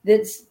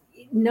 that's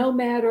no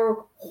matter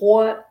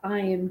what I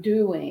am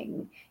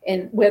doing,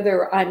 and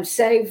whether I'm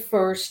saved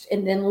first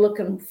and then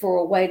looking for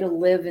a way to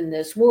live in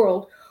this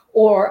world,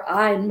 or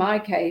in my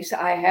case,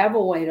 I have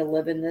a way to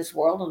live in this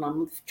world and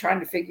I'm trying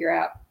to figure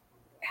out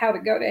how to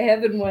go to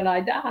heaven when I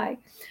die,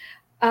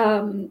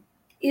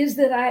 is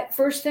that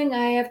first thing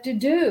I have to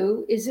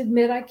do is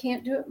admit I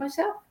can't do it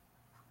myself.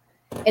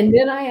 And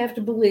then I have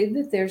to believe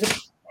that there's a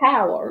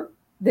power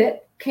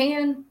that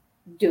can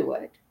do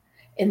it.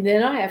 And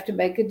then I have to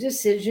make a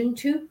decision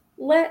to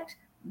let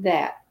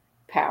that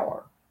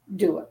power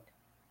do it.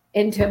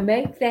 And to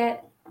make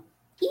that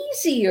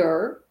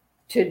easier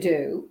to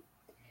do,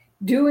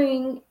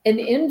 doing an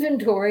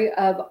inventory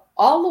of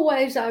all the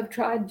ways I've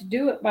tried to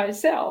do it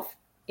myself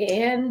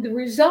and the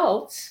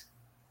results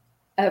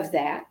of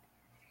that,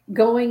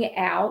 going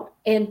out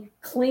and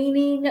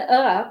cleaning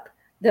up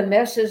the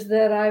messes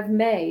that I've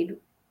made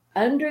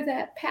under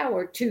that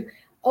power, to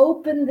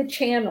open the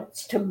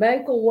channels, to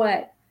make a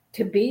way,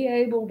 to be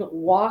able to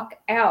walk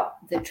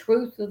out the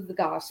truth of the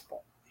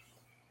gospel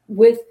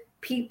with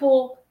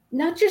people,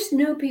 not just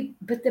new people,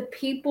 but the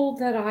people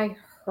that I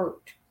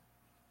hurt.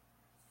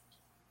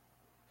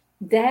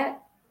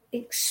 That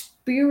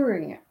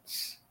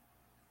experience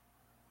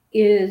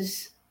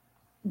is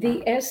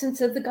the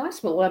essence of the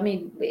gospel. I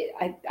mean,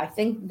 I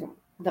think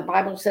the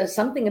Bible says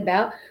something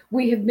about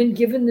we have been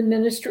given the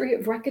ministry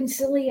of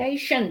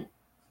reconciliation.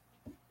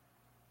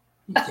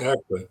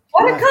 Exactly.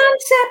 What a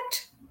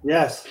concept.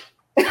 Yes.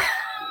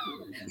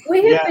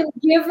 We have been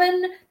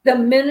given the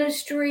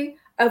ministry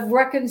of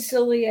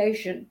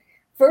reconciliation.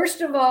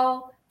 First of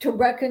all, to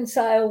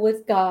reconcile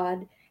with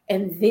God,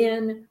 and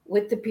then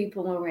with the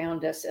people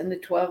around us. And the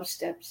 12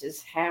 steps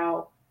is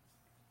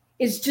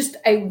just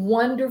a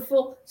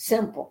wonderful,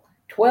 simple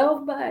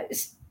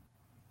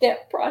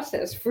 12-step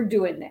process for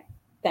doing that.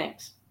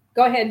 Thanks.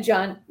 Go ahead,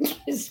 John.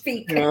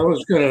 Speak. Yeah, I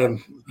was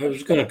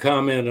gonna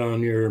comment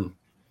on your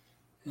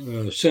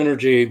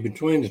synergy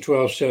between the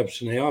 12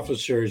 steps and the Alpha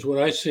series.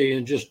 What I see,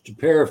 and just to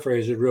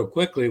paraphrase it real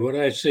quickly, what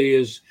I see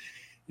is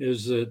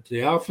that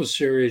the Alpha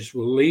series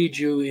will lead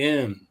you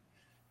in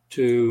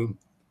to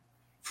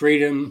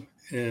freedom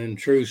and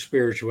true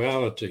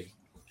spirituality.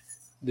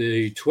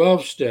 The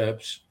 12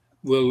 steps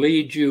will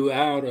lead you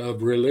out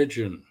of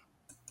religion.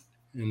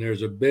 And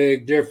there's a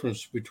big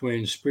difference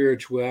between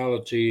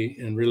spirituality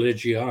and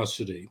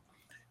religiosity.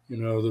 You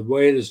know, the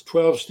way the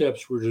 12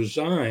 steps were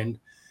designed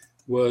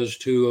was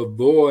to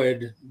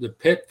avoid the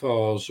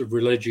pitfalls of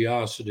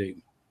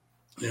religiosity.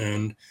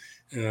 And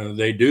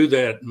they do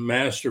that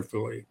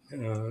masterfully,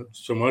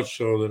 so much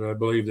so that I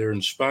believe they're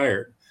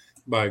inspired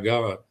by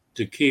God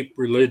to keep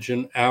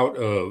religion out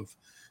of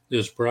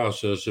this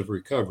process of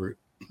recovery.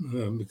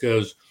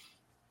 Because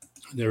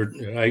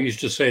I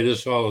used to say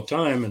this all the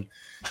time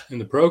in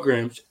the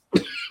programs,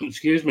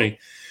 excuse me,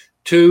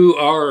 2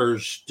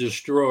 R's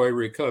destroy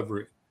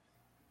recovery.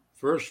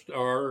 First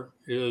R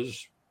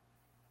is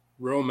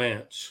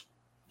romance.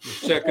 The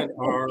second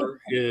R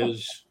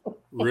is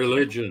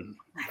religion.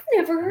 I've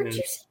never heard you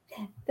say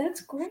that.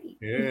 That's great.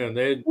 Yeah,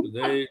 they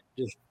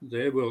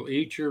will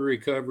eat your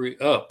recovery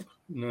up.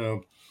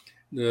 Now,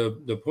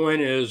 the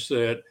point is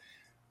that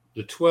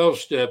the 12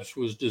 steps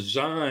was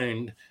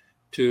designed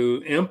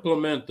to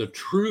implement the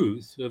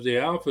truth of the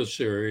Alpha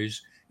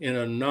series in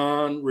a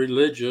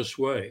non-religious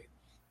way,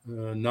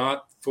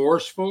 not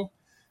forceful,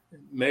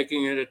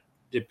 making it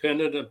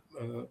dependent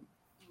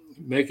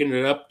making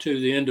it up to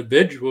the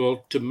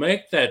individual to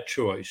make that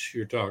choice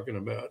you're talking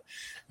about,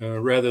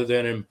 rather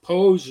than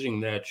imposing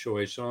that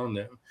choice on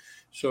them.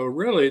 So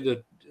really,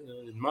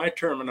 in my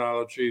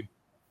terminology,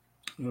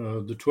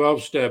 the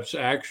 12 steps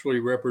actually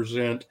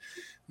represent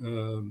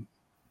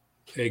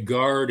a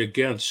guard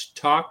against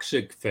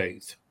toxic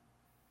faith,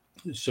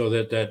 so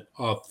that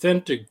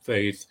authentic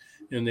faith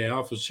in the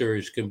Alpha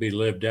series can be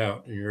lived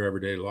out in your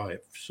everyday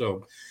life.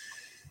 So,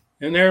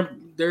 and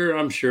there,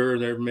 I'm sure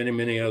there are many,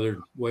 many other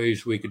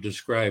ways we could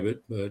describe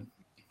it, but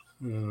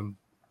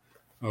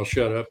I'll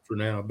shut up for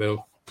now,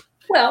 Bill.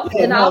 Well,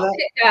 and I'll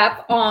pick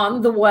up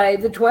on the way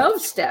the 12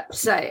 steps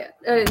say it.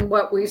 And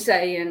what we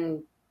say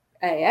in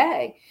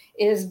AA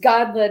is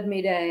God led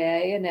me to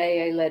AA and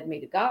AA led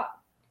me to God.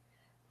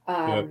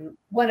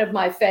 One of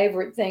my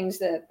favorite things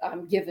that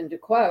I'm given to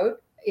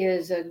quote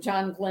is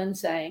John Glenn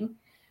saying,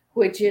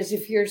 which is,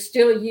 if you're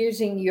still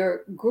using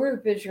your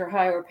group as your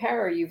higher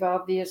power, you've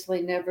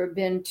obviously never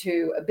been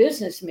to a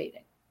business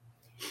meeting.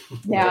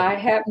 Now, I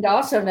happen to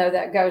also know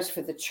that goes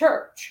for the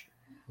church.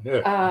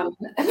 Yeah.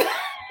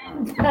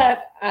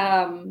 But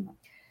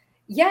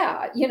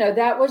yeah,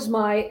 that was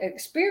my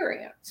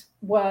experience.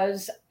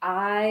 Was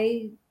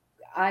I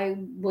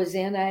was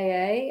in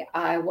AA.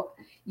 I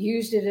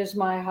used it as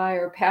my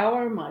higher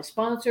power, my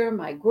sponsor,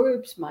 my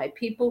groups, my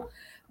people,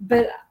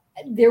 but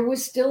there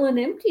was still an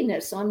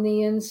emptiness on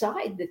the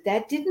inside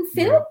that didn't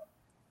fill.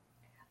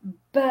 Yeah.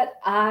 But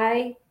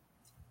I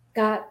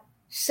got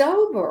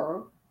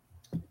sober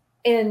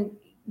and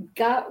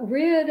got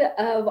rid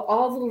of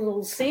all the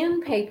little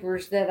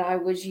sandpapers that I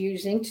was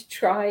using to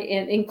try,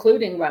 and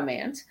including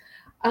romance,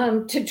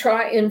 to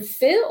try and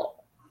fill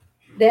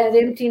that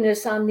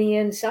emptiness on the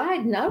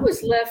inside. And I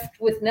was left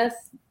with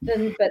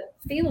nothing but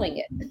feeling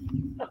it.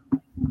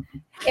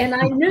 And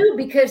I knew,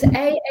 because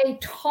AA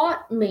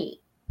taught me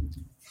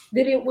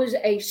that it was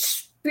a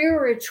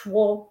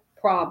spiritual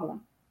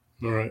problem.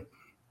 All right.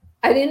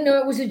 I didn't know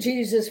it was a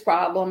Jesus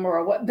problem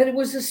or what, but it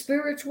was a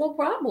spiritual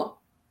problem.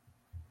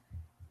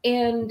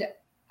 And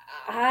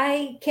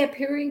I kept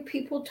hearing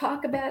people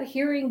talk about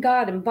hearing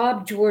God, and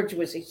Bob George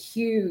was a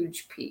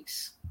huge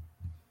piece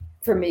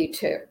for me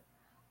too.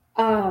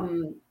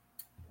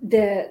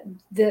 That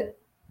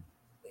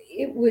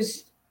it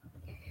was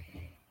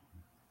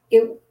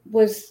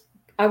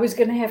I was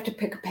going to have to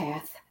pick a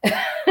path.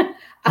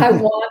 I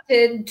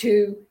wanted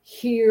to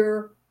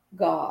hear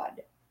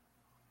God.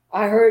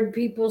 I heard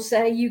people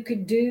say you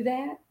could do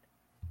that.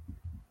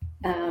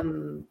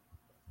 And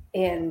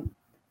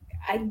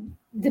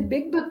the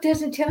big book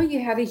doesn't tell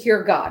you how to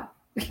hear God.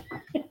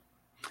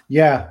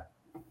 Yeah.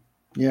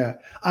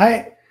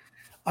 I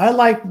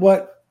like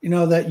what,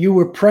 that you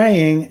were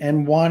praying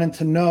and wanting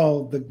to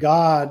know the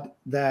God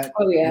that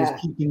was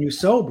keeping you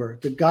sober,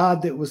 the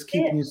God that was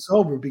keeping you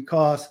sober,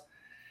 because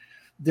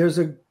there's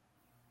an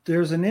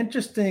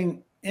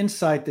interesting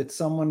insight that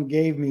someone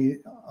gave me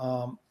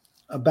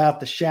about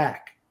the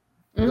shack.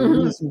 Mm-hmm. The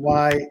reason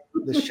why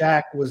the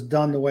shack was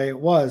done the way it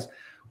was.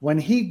 When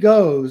he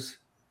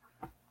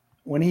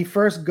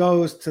first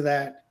goes to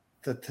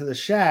the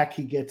shack,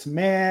 he gets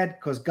mad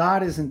because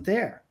God isn't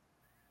there,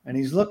 and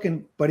he's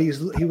looking. But he was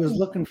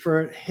looking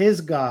for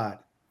his God.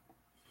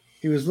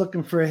 He was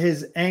looking for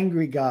his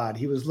angry God.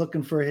 He was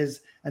looking for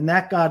and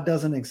that God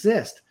doesn't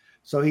exist.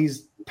 So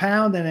he's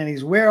pounding and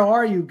he's, where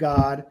are you,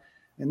 God?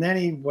 And then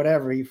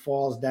he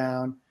falls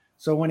down.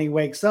 So when he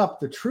wakes up,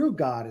 the true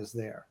God is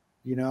there,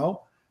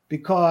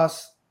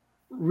 because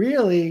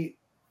really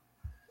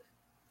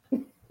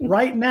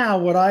right now,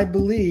 what I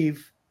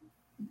believe,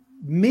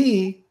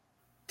 me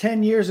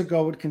 10 years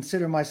ago would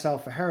consider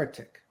myself a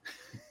heretic,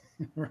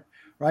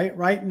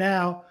 right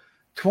now,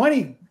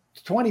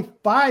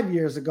 25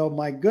 years ago,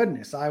 my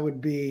goodness, I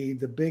would be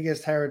the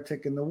biggest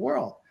heretic in the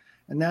world.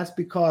 And that's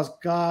because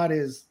God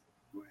is,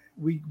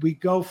 we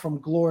go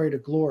from glory to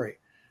glory.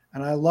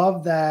 And I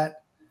love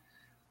that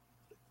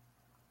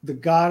the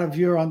God of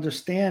your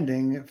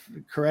understanding,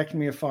 correct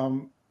me if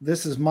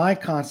this is my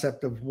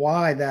concept of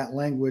why that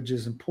language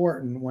is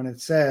important when it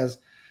says,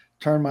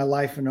 turn my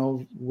life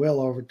and will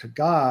over to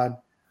God,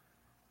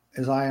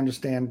 as I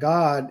understand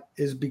God,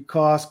 is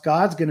because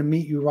God's going to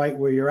meet you right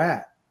where you're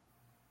at.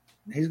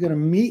 He's going to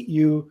meet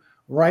you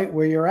right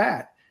where you're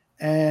at.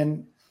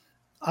 And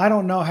I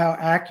don't know how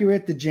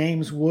accurate the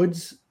James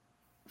Woods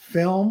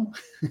film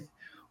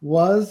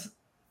was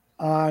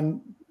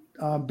on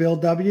Bill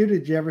W.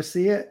 Did you ever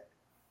see it?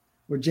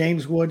 Where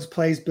James Woods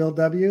plays Bill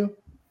W.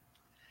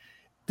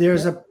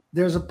 There's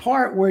a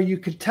part where you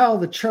could tell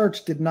the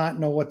church did not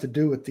know what to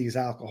do with these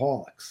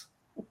alcoholics.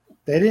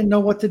 They didn't know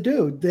what to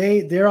do.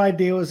 Their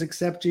idea was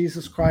accept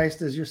Jesus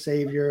Christ as your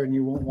savior and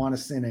you won't want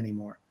to sin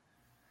anymore.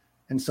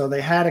 And so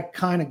they had to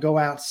kind of go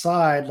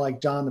outside,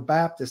 like John the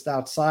Baptist,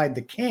 outside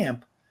the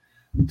camp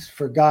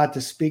for God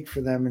to speak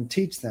for them and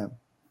teach them.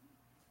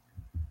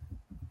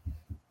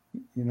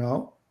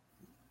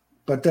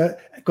 But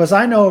because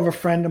I know of a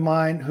friend of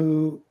mine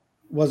who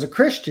was a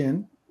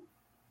Christian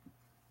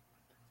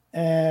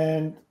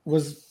and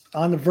was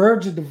on the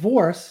verge of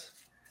divorce,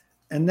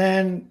 and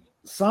then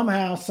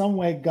somehow, some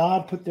way,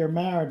 God put their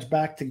marriage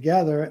back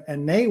together,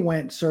 and they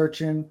went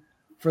searching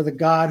for the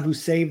God who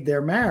saved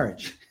their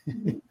marriage.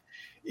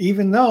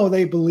 Even though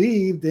they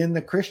believed in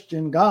the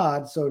Christian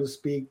God, so to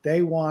speak,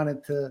 they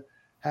wanted to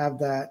have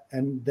that,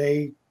 and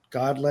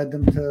God led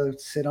them to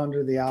sit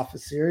under the Alpha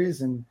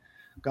series, and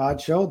God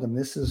showed them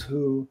this is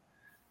who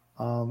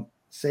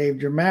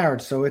saved your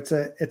marriage. So it's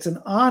an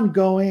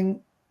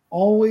ongoing,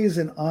 always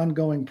an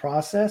ongoing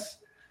process.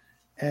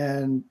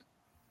 And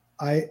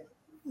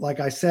like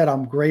I said,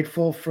 I'm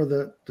grateful for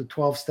the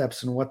 12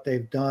 steps and what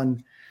they've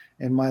done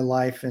in my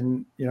life.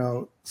 And,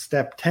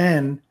 step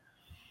 10,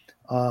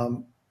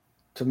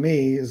 to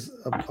me is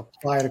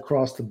applied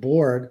across the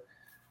board.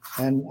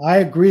 And I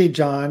agree,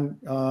 John,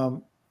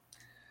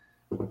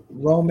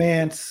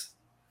 romance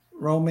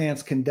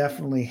can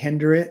definitely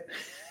hinder it.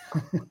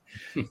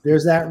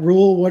 There's that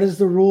rule. What is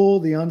the rule?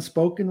 The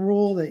unspoken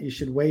rule that you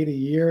should wait a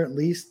year at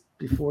least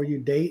before you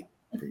date,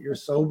 that you're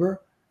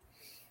sober.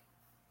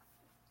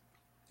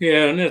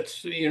 Yeah, and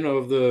it's,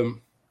 the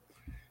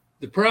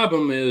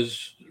problem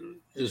is,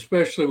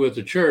 especially with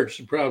the church,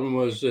 the problem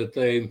was that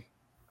they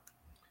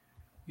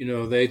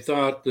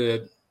thought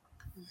that,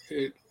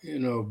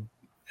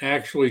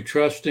 actually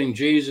trusting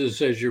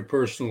Jesus as your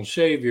personal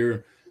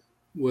savior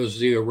was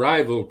the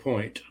arrival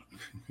point,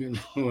 and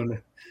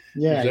it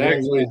was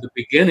actually the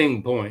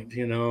beginning point,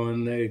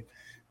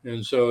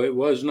 and so it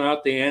was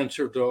not the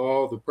answer to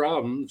all the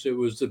problems. It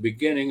was the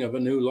beginning of a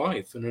new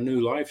life and a new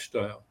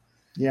lifestyle.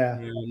 Yeah.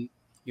 And,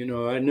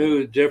 I knew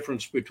the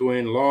difference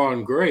between law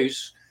and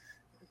grace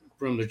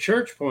from the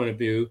church point of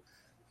view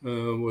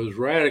was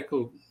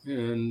radical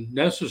and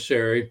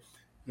necessary.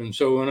 And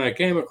so when I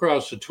came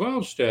across the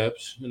 12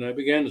 steps and I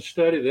began to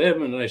study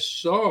them, and I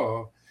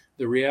saw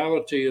the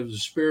reality of the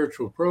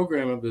spiritual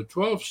program of the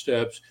 12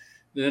 steps,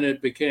 then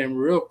it became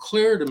real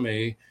clear to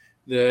me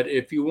that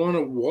if you want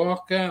to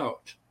walk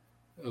out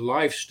a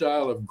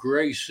lifestyle of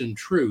grace and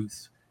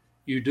truth,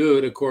 you do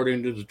it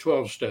according to the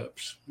 12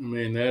 steps. I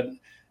mean, that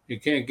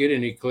it can't get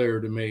any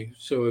clearer to me.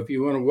 So if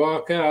you want to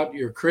walk out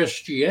your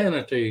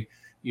Christianity,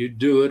 you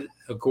do it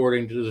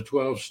according to the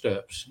 12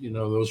 steps,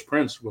 those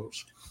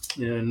principles.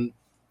 And,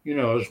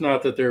 it's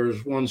not that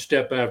there's one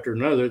step after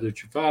another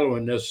that you're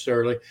following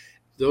necessarily.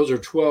 Those are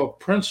 12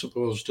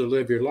 principles to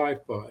live your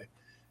life by.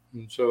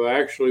 And so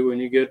actually, when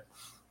you get,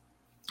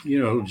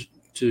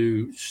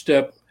 to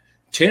step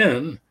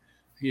 10,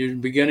 you're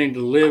beginning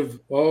to live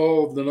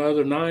all the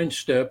other 9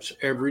 steps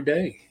every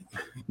day.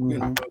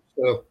 Mm-hmm.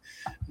 So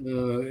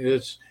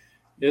it's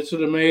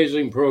an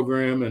amazing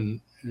program,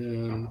 and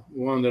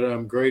one that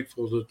I'm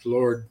grateful that the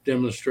Lord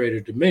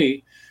demonstrated to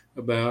me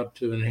about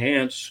to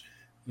enhance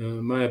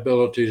my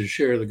ability to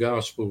share the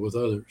gospel with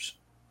others.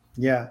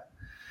 Yeah.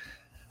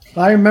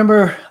 I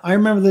remember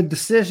the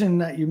decision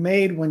that you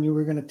made when you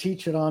were going to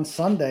teach it on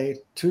Sunday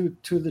to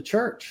the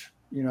church,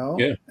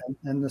 Yeah.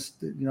 and this,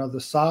 the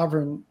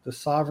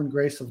sovereign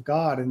grace of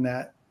God, and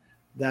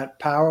that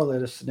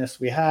powerlessness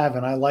we have.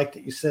 And I like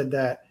that you said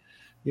that,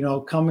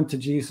 coming to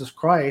Jesus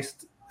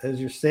Christ as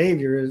your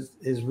Savior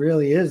is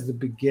really the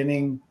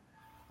beginning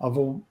of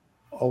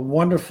a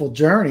wonderful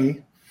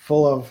journey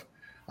full of,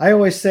 I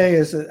always say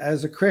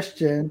as a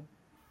Christian,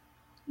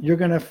 you're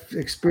going to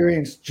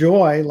experience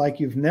joy like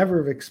you've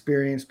never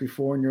experienced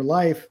before in your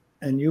life,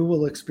 and you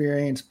will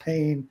experience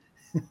pain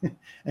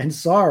and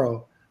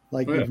sorrow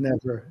like you've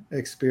never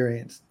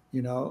experienced,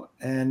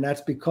 and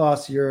that's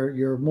because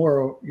you're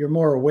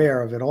more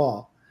aware of it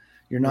all.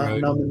 You're not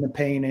numbing the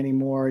pain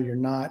anymore. You're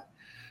not,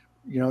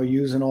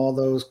 using all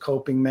those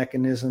coping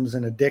mechanisms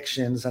and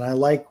addictions. And I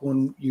like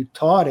when you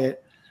taught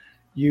it,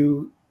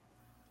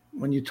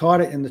 when you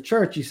taught it in the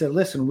church, you said,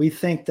 listen, we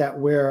think that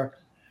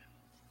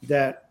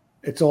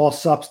it's all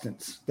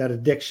substance, that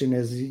addiction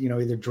is,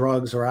 either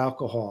drugs or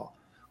alcohol.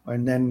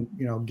 And then,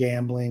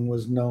 gambling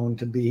was known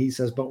to be, he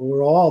says, but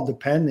we're all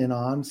dependent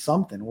on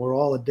something. We're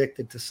all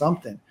addicted to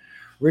something.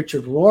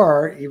 Richard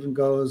Rohr even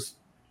goes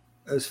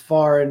as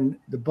far in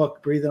the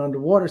book, Breathing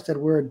Underwater, said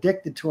we're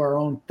addicted to our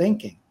own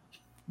thinking.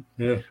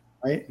 Yeah.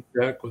 Right.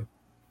 Exactly.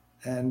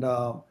 And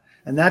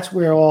that's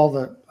where all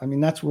the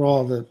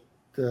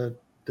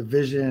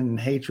division and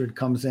hatred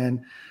comes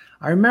in.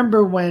 I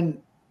remember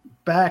when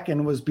back,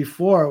 and it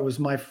was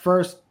my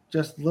first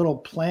just little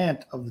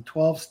plant of the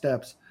 12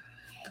 steps.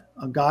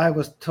 A guy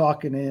was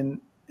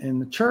talking in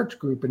the church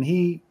group, and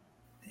he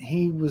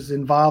was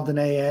involved in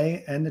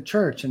AA and the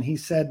church. And he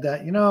said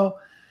that,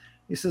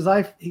 he says,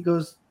 he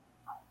goes,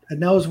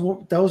 and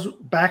those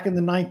back in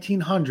the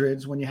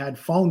 1900s when you had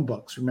phone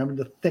books, remember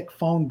the thick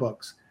phone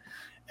books,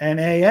 and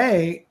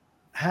AA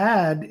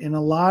had in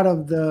a lot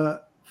of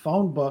the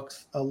phone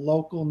books a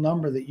local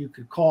number that you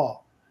could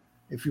call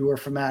if you were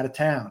from out of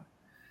town.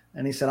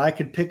 And he said, I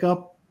could pick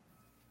up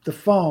the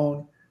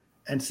phone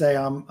and say,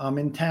 I'm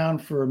in town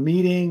for a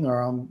meeting, or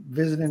I'm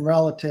visiting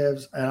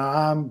relatives, and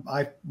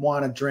I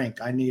want a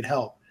drink. I need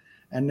help.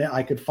 And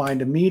I could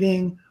find a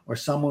meeting, or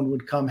someone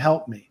would come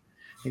help me.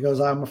 He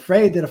goes, I'm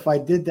afraid that if I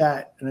did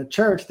that in a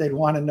church, they'd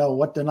want to know,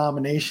 what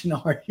denomination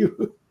are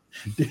you?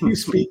 Do you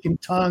speak in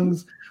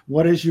tongues?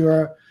 What is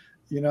your,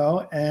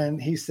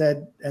 and he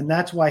said, and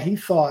that's why he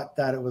thought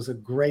that it was a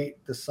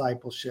great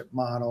discipleship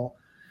model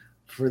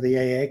for the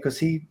AA,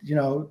 because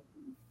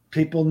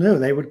people knew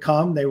they would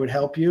come, they would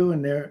help you,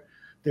 and there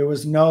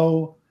was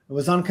it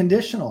was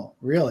unconditional,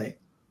 really.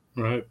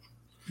 Right.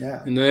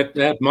 Yeah. And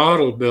that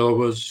model, Bill,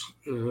 was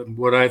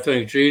what I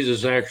think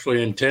Jesus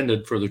actually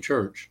intended for the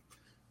church.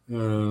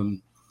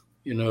 That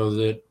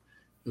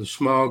the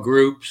small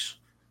groups,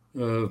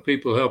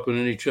 people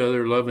helping each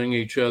other, loving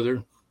each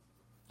other,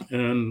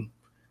 and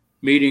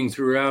meeting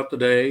throughout the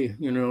day,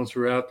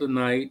 throughout the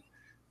night,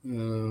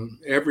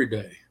 every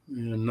day,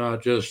 and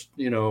not just,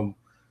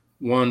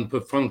 one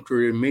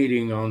perfunctory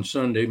meeting on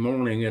Sunday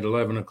morning at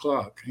 11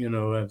 o'clock,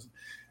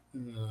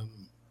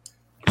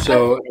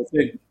 So I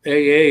think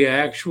AA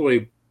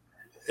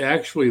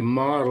actually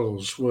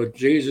models what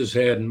Jesus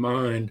had in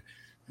mind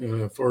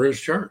for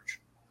his church.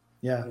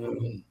 Yeah.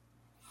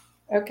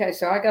 Okay,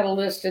 so I got a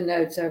list of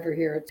notes over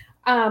here.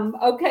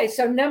 Okay,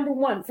 so number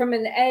one, from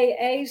an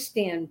AA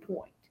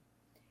standpoint,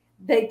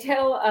 they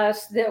tell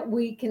us that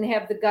we can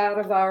have the God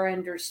of our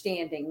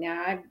understanding.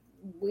 Now,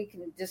 we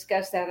can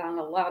discuss that on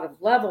a lot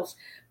of levels,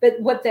 but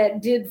what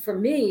that did for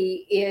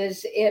me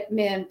is it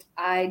meant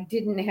I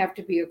didn't have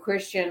to be a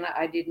Christian.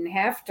 I didn't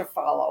have to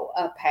follow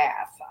a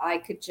path. I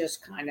could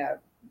just kind of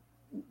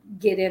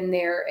get in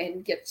there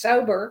and get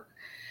sober.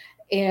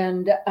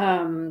 And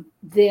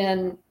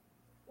then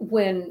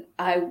when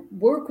I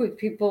work with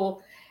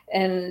people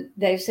and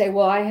they say,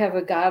 well, I have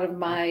a God of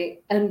my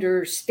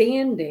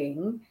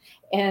understanding,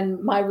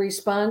 and my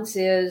response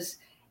is,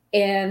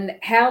 and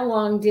how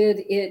long did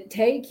it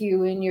take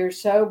you in your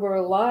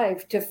sober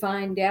life to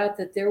find out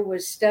that there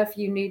was stuff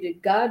you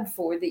needed God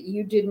for that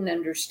you didn't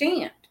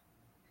understand?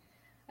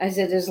 I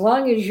said, as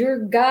long as your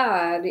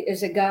God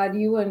is a God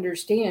you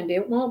understand,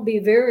 it won't be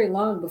very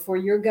long before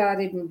your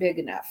God isn't big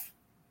enough.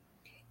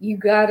 You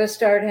got to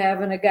start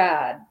having a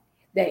God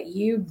that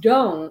you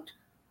don't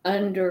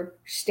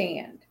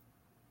understand.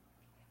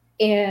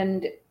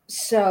 And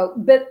so,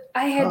 but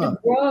I had to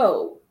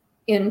grow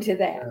into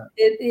that.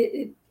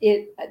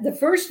 Yeah. The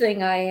first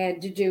thing I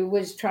had to do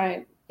was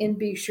try and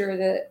be sure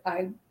that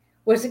I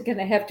wasn't going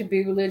to have to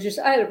be religious.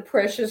 I had a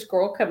precious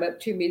girl come up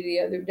to me the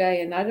other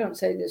day, and I don't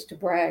say this to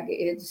brag.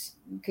 It's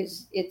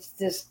because it's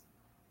this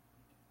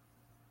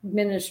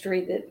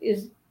ministry that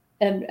is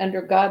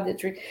under God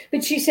that's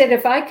but she said,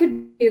 if I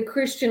could be a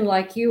Christian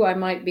like you, I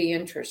might be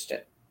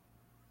interested.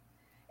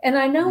 And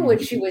I know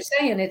what she was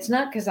saying. It's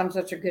not because I'm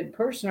such a good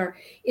person, or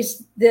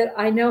it's that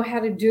I know how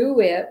to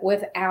do it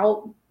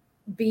without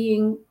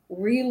being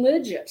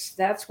religious.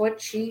 That's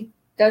what she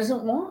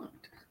doesn't want.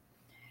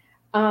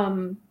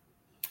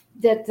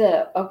 That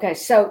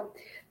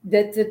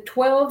the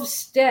 12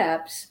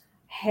 steps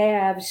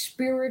have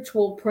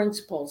spiritual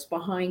principles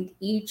behind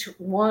each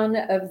one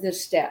of the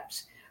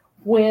steps.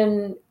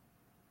 When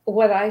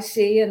what I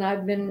see, and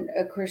I've been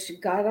a Christian,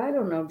 God, I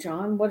don't know,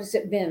 John, what has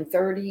it been?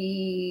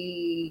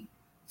 30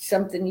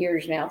 something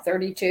years now,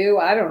 32,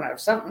 I don't know,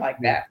 something like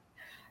that.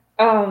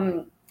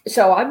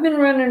 So I've been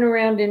running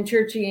around in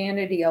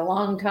churchianity a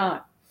long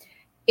time.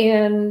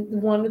 And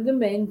one of the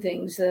main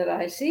things that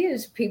I see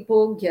is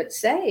people get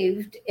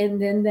saved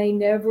and then they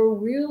never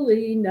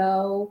really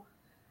know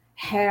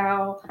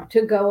how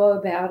to go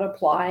about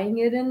applying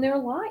it in their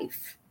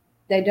life.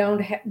 They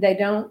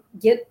don't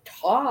get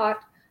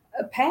taught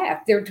a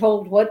path. They're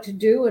told what to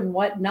do and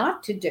what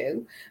not to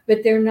do,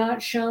 but they're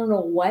not shown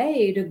a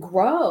way to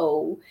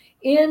grow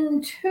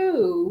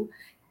into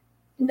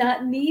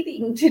not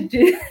needing to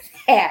do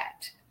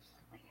that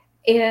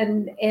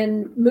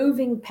and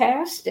moving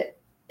past it.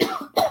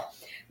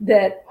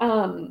 That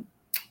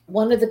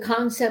one of the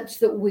concepts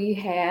that we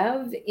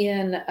have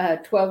in a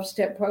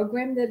 12-step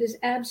program that is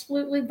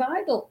absolutely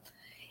vital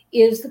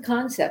is the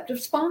concept of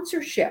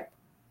sponsorship.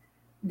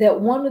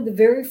 That one of the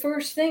very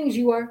first things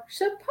you are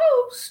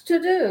supposed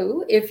to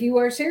do if you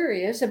are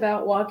serious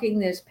about walking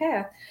this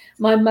path.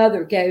 My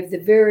mother gave the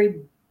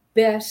very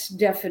best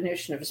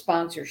definition of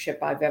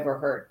sponsorship I've ever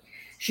heard.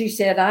 She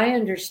said, I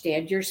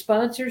understand your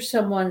sponsor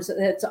someone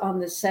that's on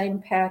the same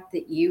path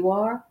that you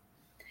are,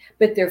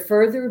 but they're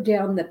further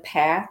down the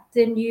path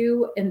than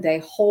you and they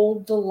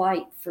hold the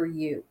light for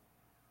you.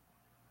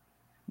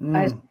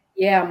 I said,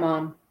 yeah,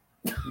 Mom.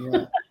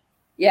 Yeah.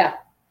 Yeah.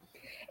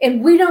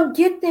 And we don't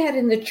get that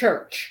in the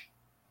church.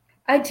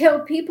 I tell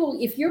people,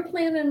 if you're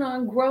planning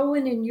on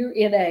growing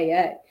in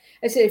AA,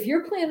 I said, if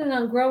you're planning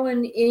on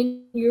growing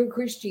in your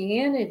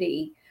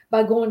Christianity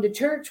by going to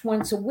church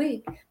once a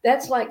week,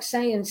 that's like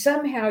saying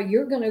somehow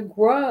you're going to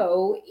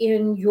grow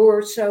in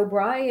your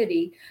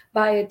sobriety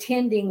by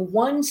attending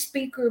one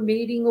speaker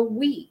meeting a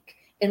week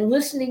and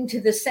listening to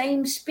the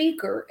same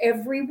speaker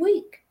every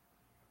week.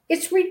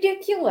 It's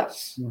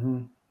ridiculous.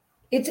 Mm-hmm.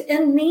 It's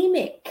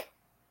anemic.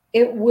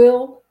 It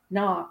will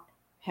not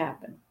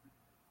happen.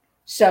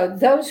 So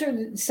those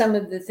are some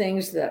of the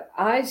things that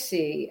I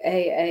see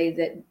AA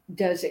that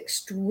does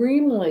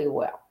extremely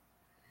well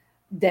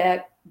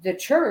that the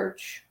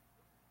church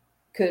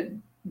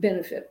could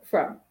benefit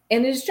from.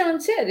 And as John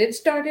said, it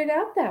started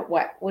out that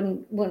way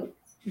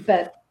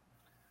but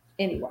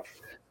anyway.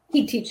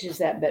 He teaches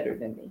that better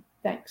than me.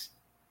 Thanks.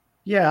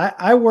 Yeah,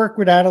 I work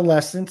with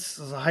adolescents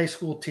as a high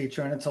school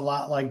teacher, and it's a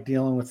lot like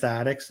dealing with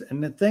addicts.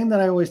 And the thing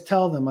that I always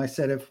tell them, I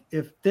said,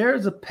 if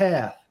there's a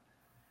path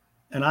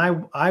and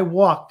I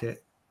walked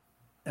it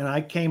and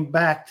I came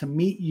back to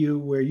meet you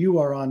where you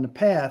are on the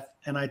path,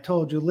 and I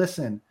told you,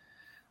 listen,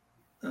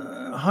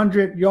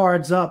 100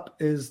 yards up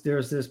there's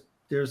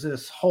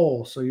this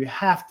hole, so you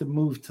have to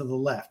move to the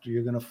left or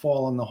you're going to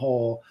fall in the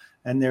hole,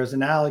 and there's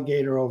an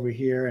alligator over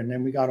here, and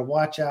then we got to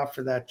watch out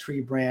for that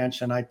tree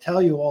branch, and I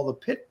tell you all the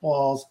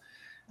pitfalls,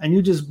 and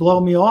you just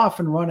blow me off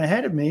and run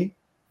ahead of me,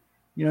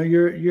 you're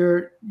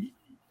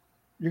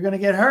going to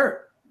get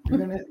hurt. You're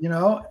going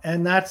to,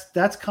 and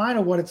that's kind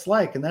of what it's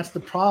like. And that's the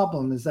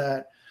problem, is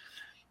that,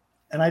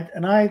 and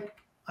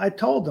I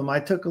told them, I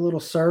took a little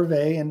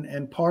survey,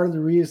 and part of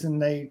the reason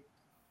they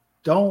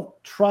don't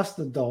trust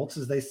adults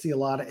is they see a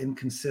lot of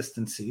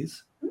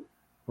inconsistencies,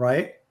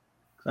 right?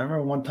 I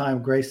remember one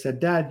time Grace said,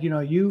 Dad,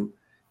 you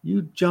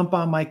jump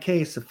on my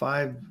case if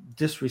I'm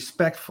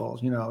disrespectful,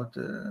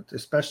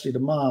 especially to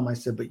Mom. I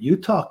said, but you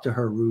talk to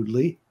her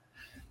rudely.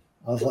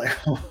 I was like,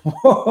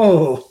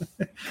 whoa,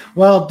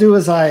 well, do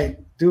as I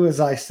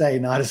say,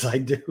 not as I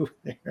do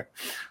there.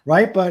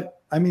 Right. But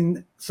I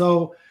mean,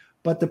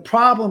 but the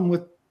problem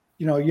with,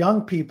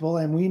 young people,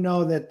 and we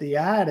know that the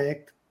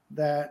addict,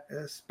 that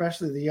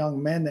especially the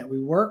young men that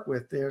we work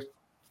with, they're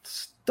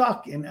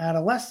stuck in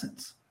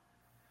adolescence,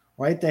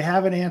 right? They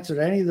haven't answered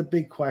any of the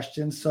big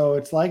questions. So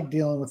it's like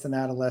dealing with an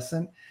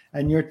adolescent,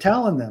 and you're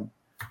telling them,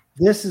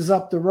 this is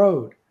up the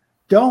road.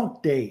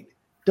 Don't date.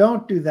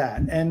 Don't do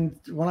that. And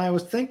when I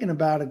was thinking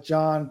about it,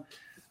 John,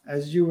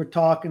 as you were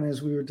talking,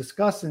 as we were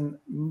discussing,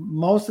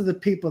 most of the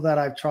people that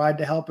I've tried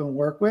to help and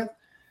work with,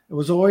 it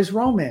was always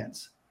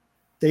romance.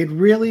 They'd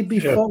really be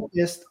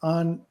focused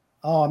on,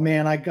 oh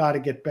man, I got to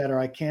get better.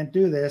 I can't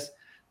do this.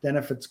 Then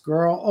if it's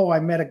girl, oh, I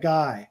met a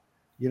guy,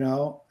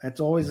 it's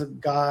always a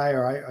guy,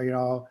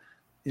 or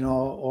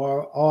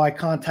or I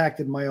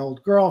contacted my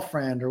old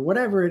girlfriend, or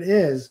whatever it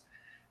is.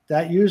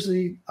 That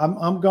usually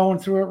I'm going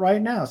through it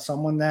right now.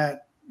 Someone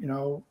that,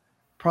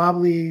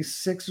 probably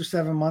 6 or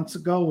 7 months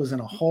ago was in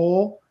a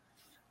hole.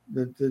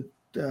 The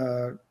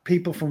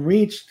people from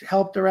Reach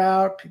helped her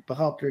out. People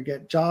helped her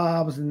get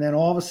jobs. And then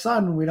all of a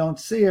sudden we don't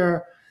see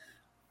her.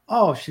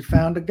 Oh, she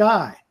found a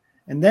guy.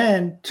 And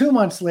then 2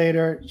 months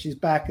later, she's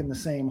back in the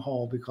same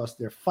hole because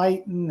they're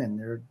fighting and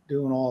they're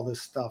doing all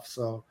this stuff.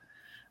 So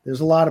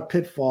there's a lot of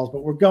pitfalls,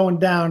 but we're going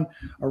down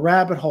a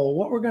rabbit hole.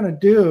 What we're going to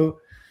do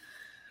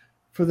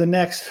for the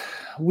next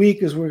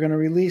week is we're going to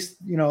release,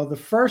 the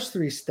first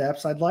 3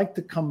 steps. I'd like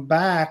to come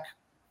back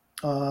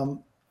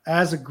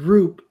as a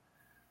group,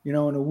 in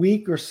a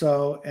week or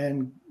so,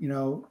 and,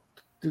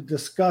 to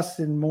discuss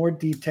in more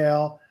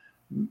detail,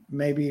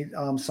 maybe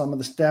some of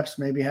the steps,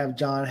 maybe have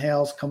John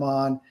Hales come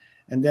on,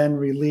 and then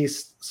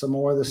release some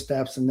more of the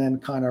steps, and then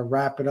kind of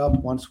wrap it up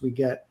once we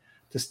get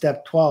to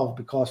step 12.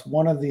 Because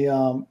one of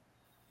the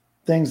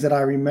things that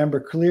I remember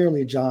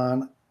clearly,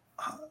 John,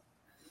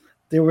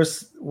 there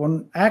was,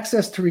 when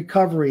access to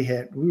recovery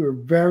hit, we were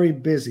very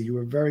busy. You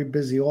were very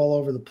busy all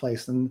over the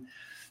place. And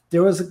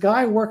there was a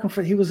guy working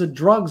he was a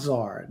drug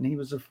czar, and he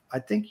was I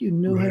think you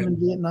knew him in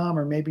Vietnam,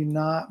 or maybe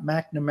not,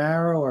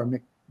 McNamara or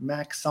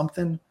Mac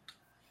something.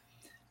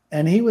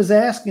 And he was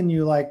asking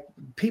you, like,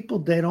 people,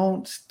 they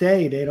don't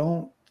stay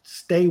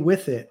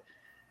with it.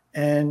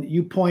 And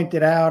you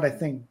pointed out, I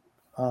think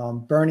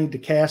Bernie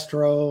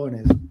DeCastro and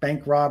his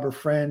bank robber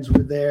friends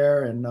were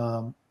there,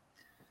 and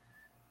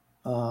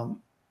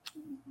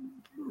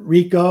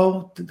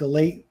Rico, the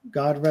late,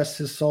 God rest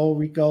his soul,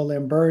 Rico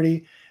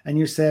Lamberti. And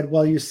you said,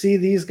 well, you see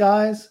these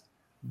guys,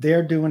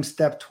 they're doing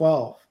step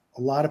 12.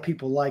 A lot of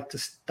people like to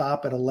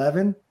stop at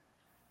 11.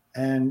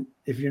 And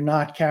if you're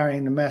not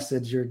carrying the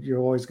message, you're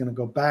always going to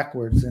go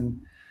backwards.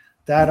 And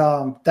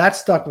that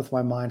stuck with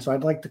my mind. So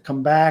I'd like to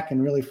come back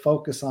and really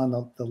focus on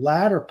the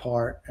latter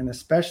part, and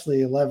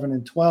especially 11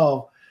 and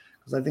 12,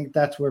 because I think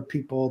that's where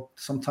people,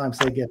 sometimes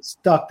they get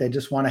stuck. They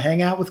just want to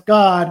hang out with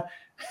God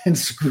and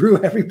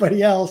screw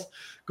everybody else,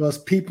 because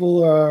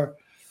people are,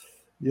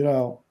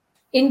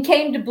 In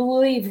Came to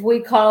Believe,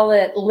 we call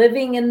it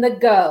living in the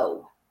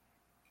go.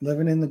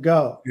 Living in the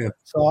go. Yeah.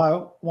 So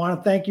I want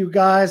to thank you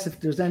guys. If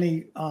there's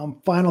any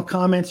final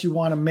comments you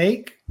want to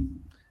make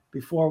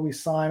before we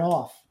sign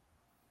off.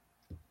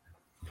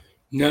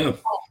 No,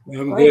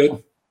 I'm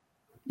good.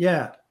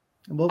 Yeah.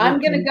 I'm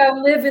going to go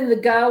live in the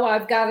go.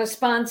 I've got a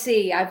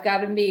sponsee. I've got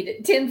to meet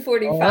at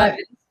 10:45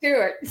 in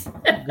Stewart's.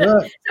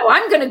 Good. So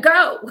I'm going to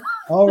go.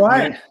 All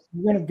right.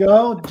 You're going to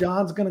go.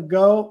 John's going to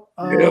go.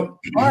 All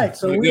right.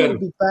 So we will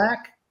be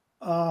back.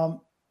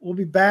 We'll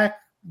be back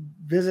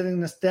visiting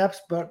the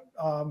steps, but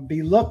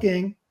be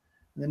looking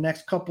in the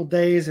next couple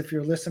days, if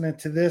you're listening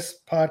to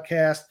this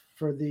podcast,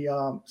 for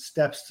the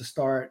steps to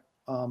start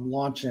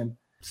launching.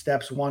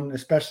 Steps 1,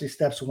 especially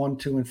steps 1,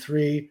 2, and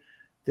 3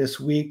 this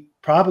week.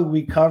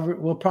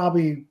 We'll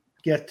probably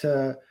get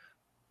to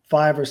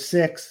 5 or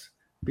 6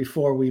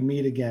 before we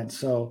meet again.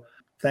 So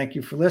thank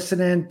you for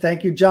listening.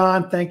 Thank you,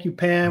 John. Thank you,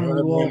 Pam.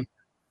 We will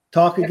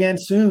talk again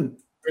soon.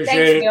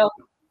 Appreciate it. Bill.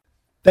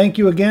 Thank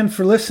you again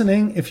for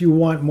listening. If you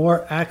want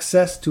more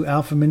access to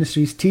Alpha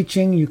Ministries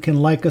teaching, you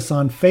can like us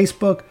on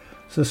Facebook,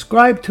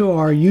 subscribe to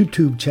our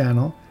YouTube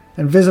channel,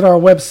 and visit our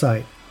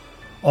website.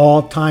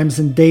 All times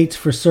and dates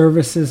for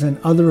services and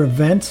other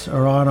events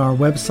are on our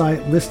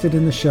website listed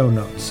in the show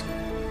notes.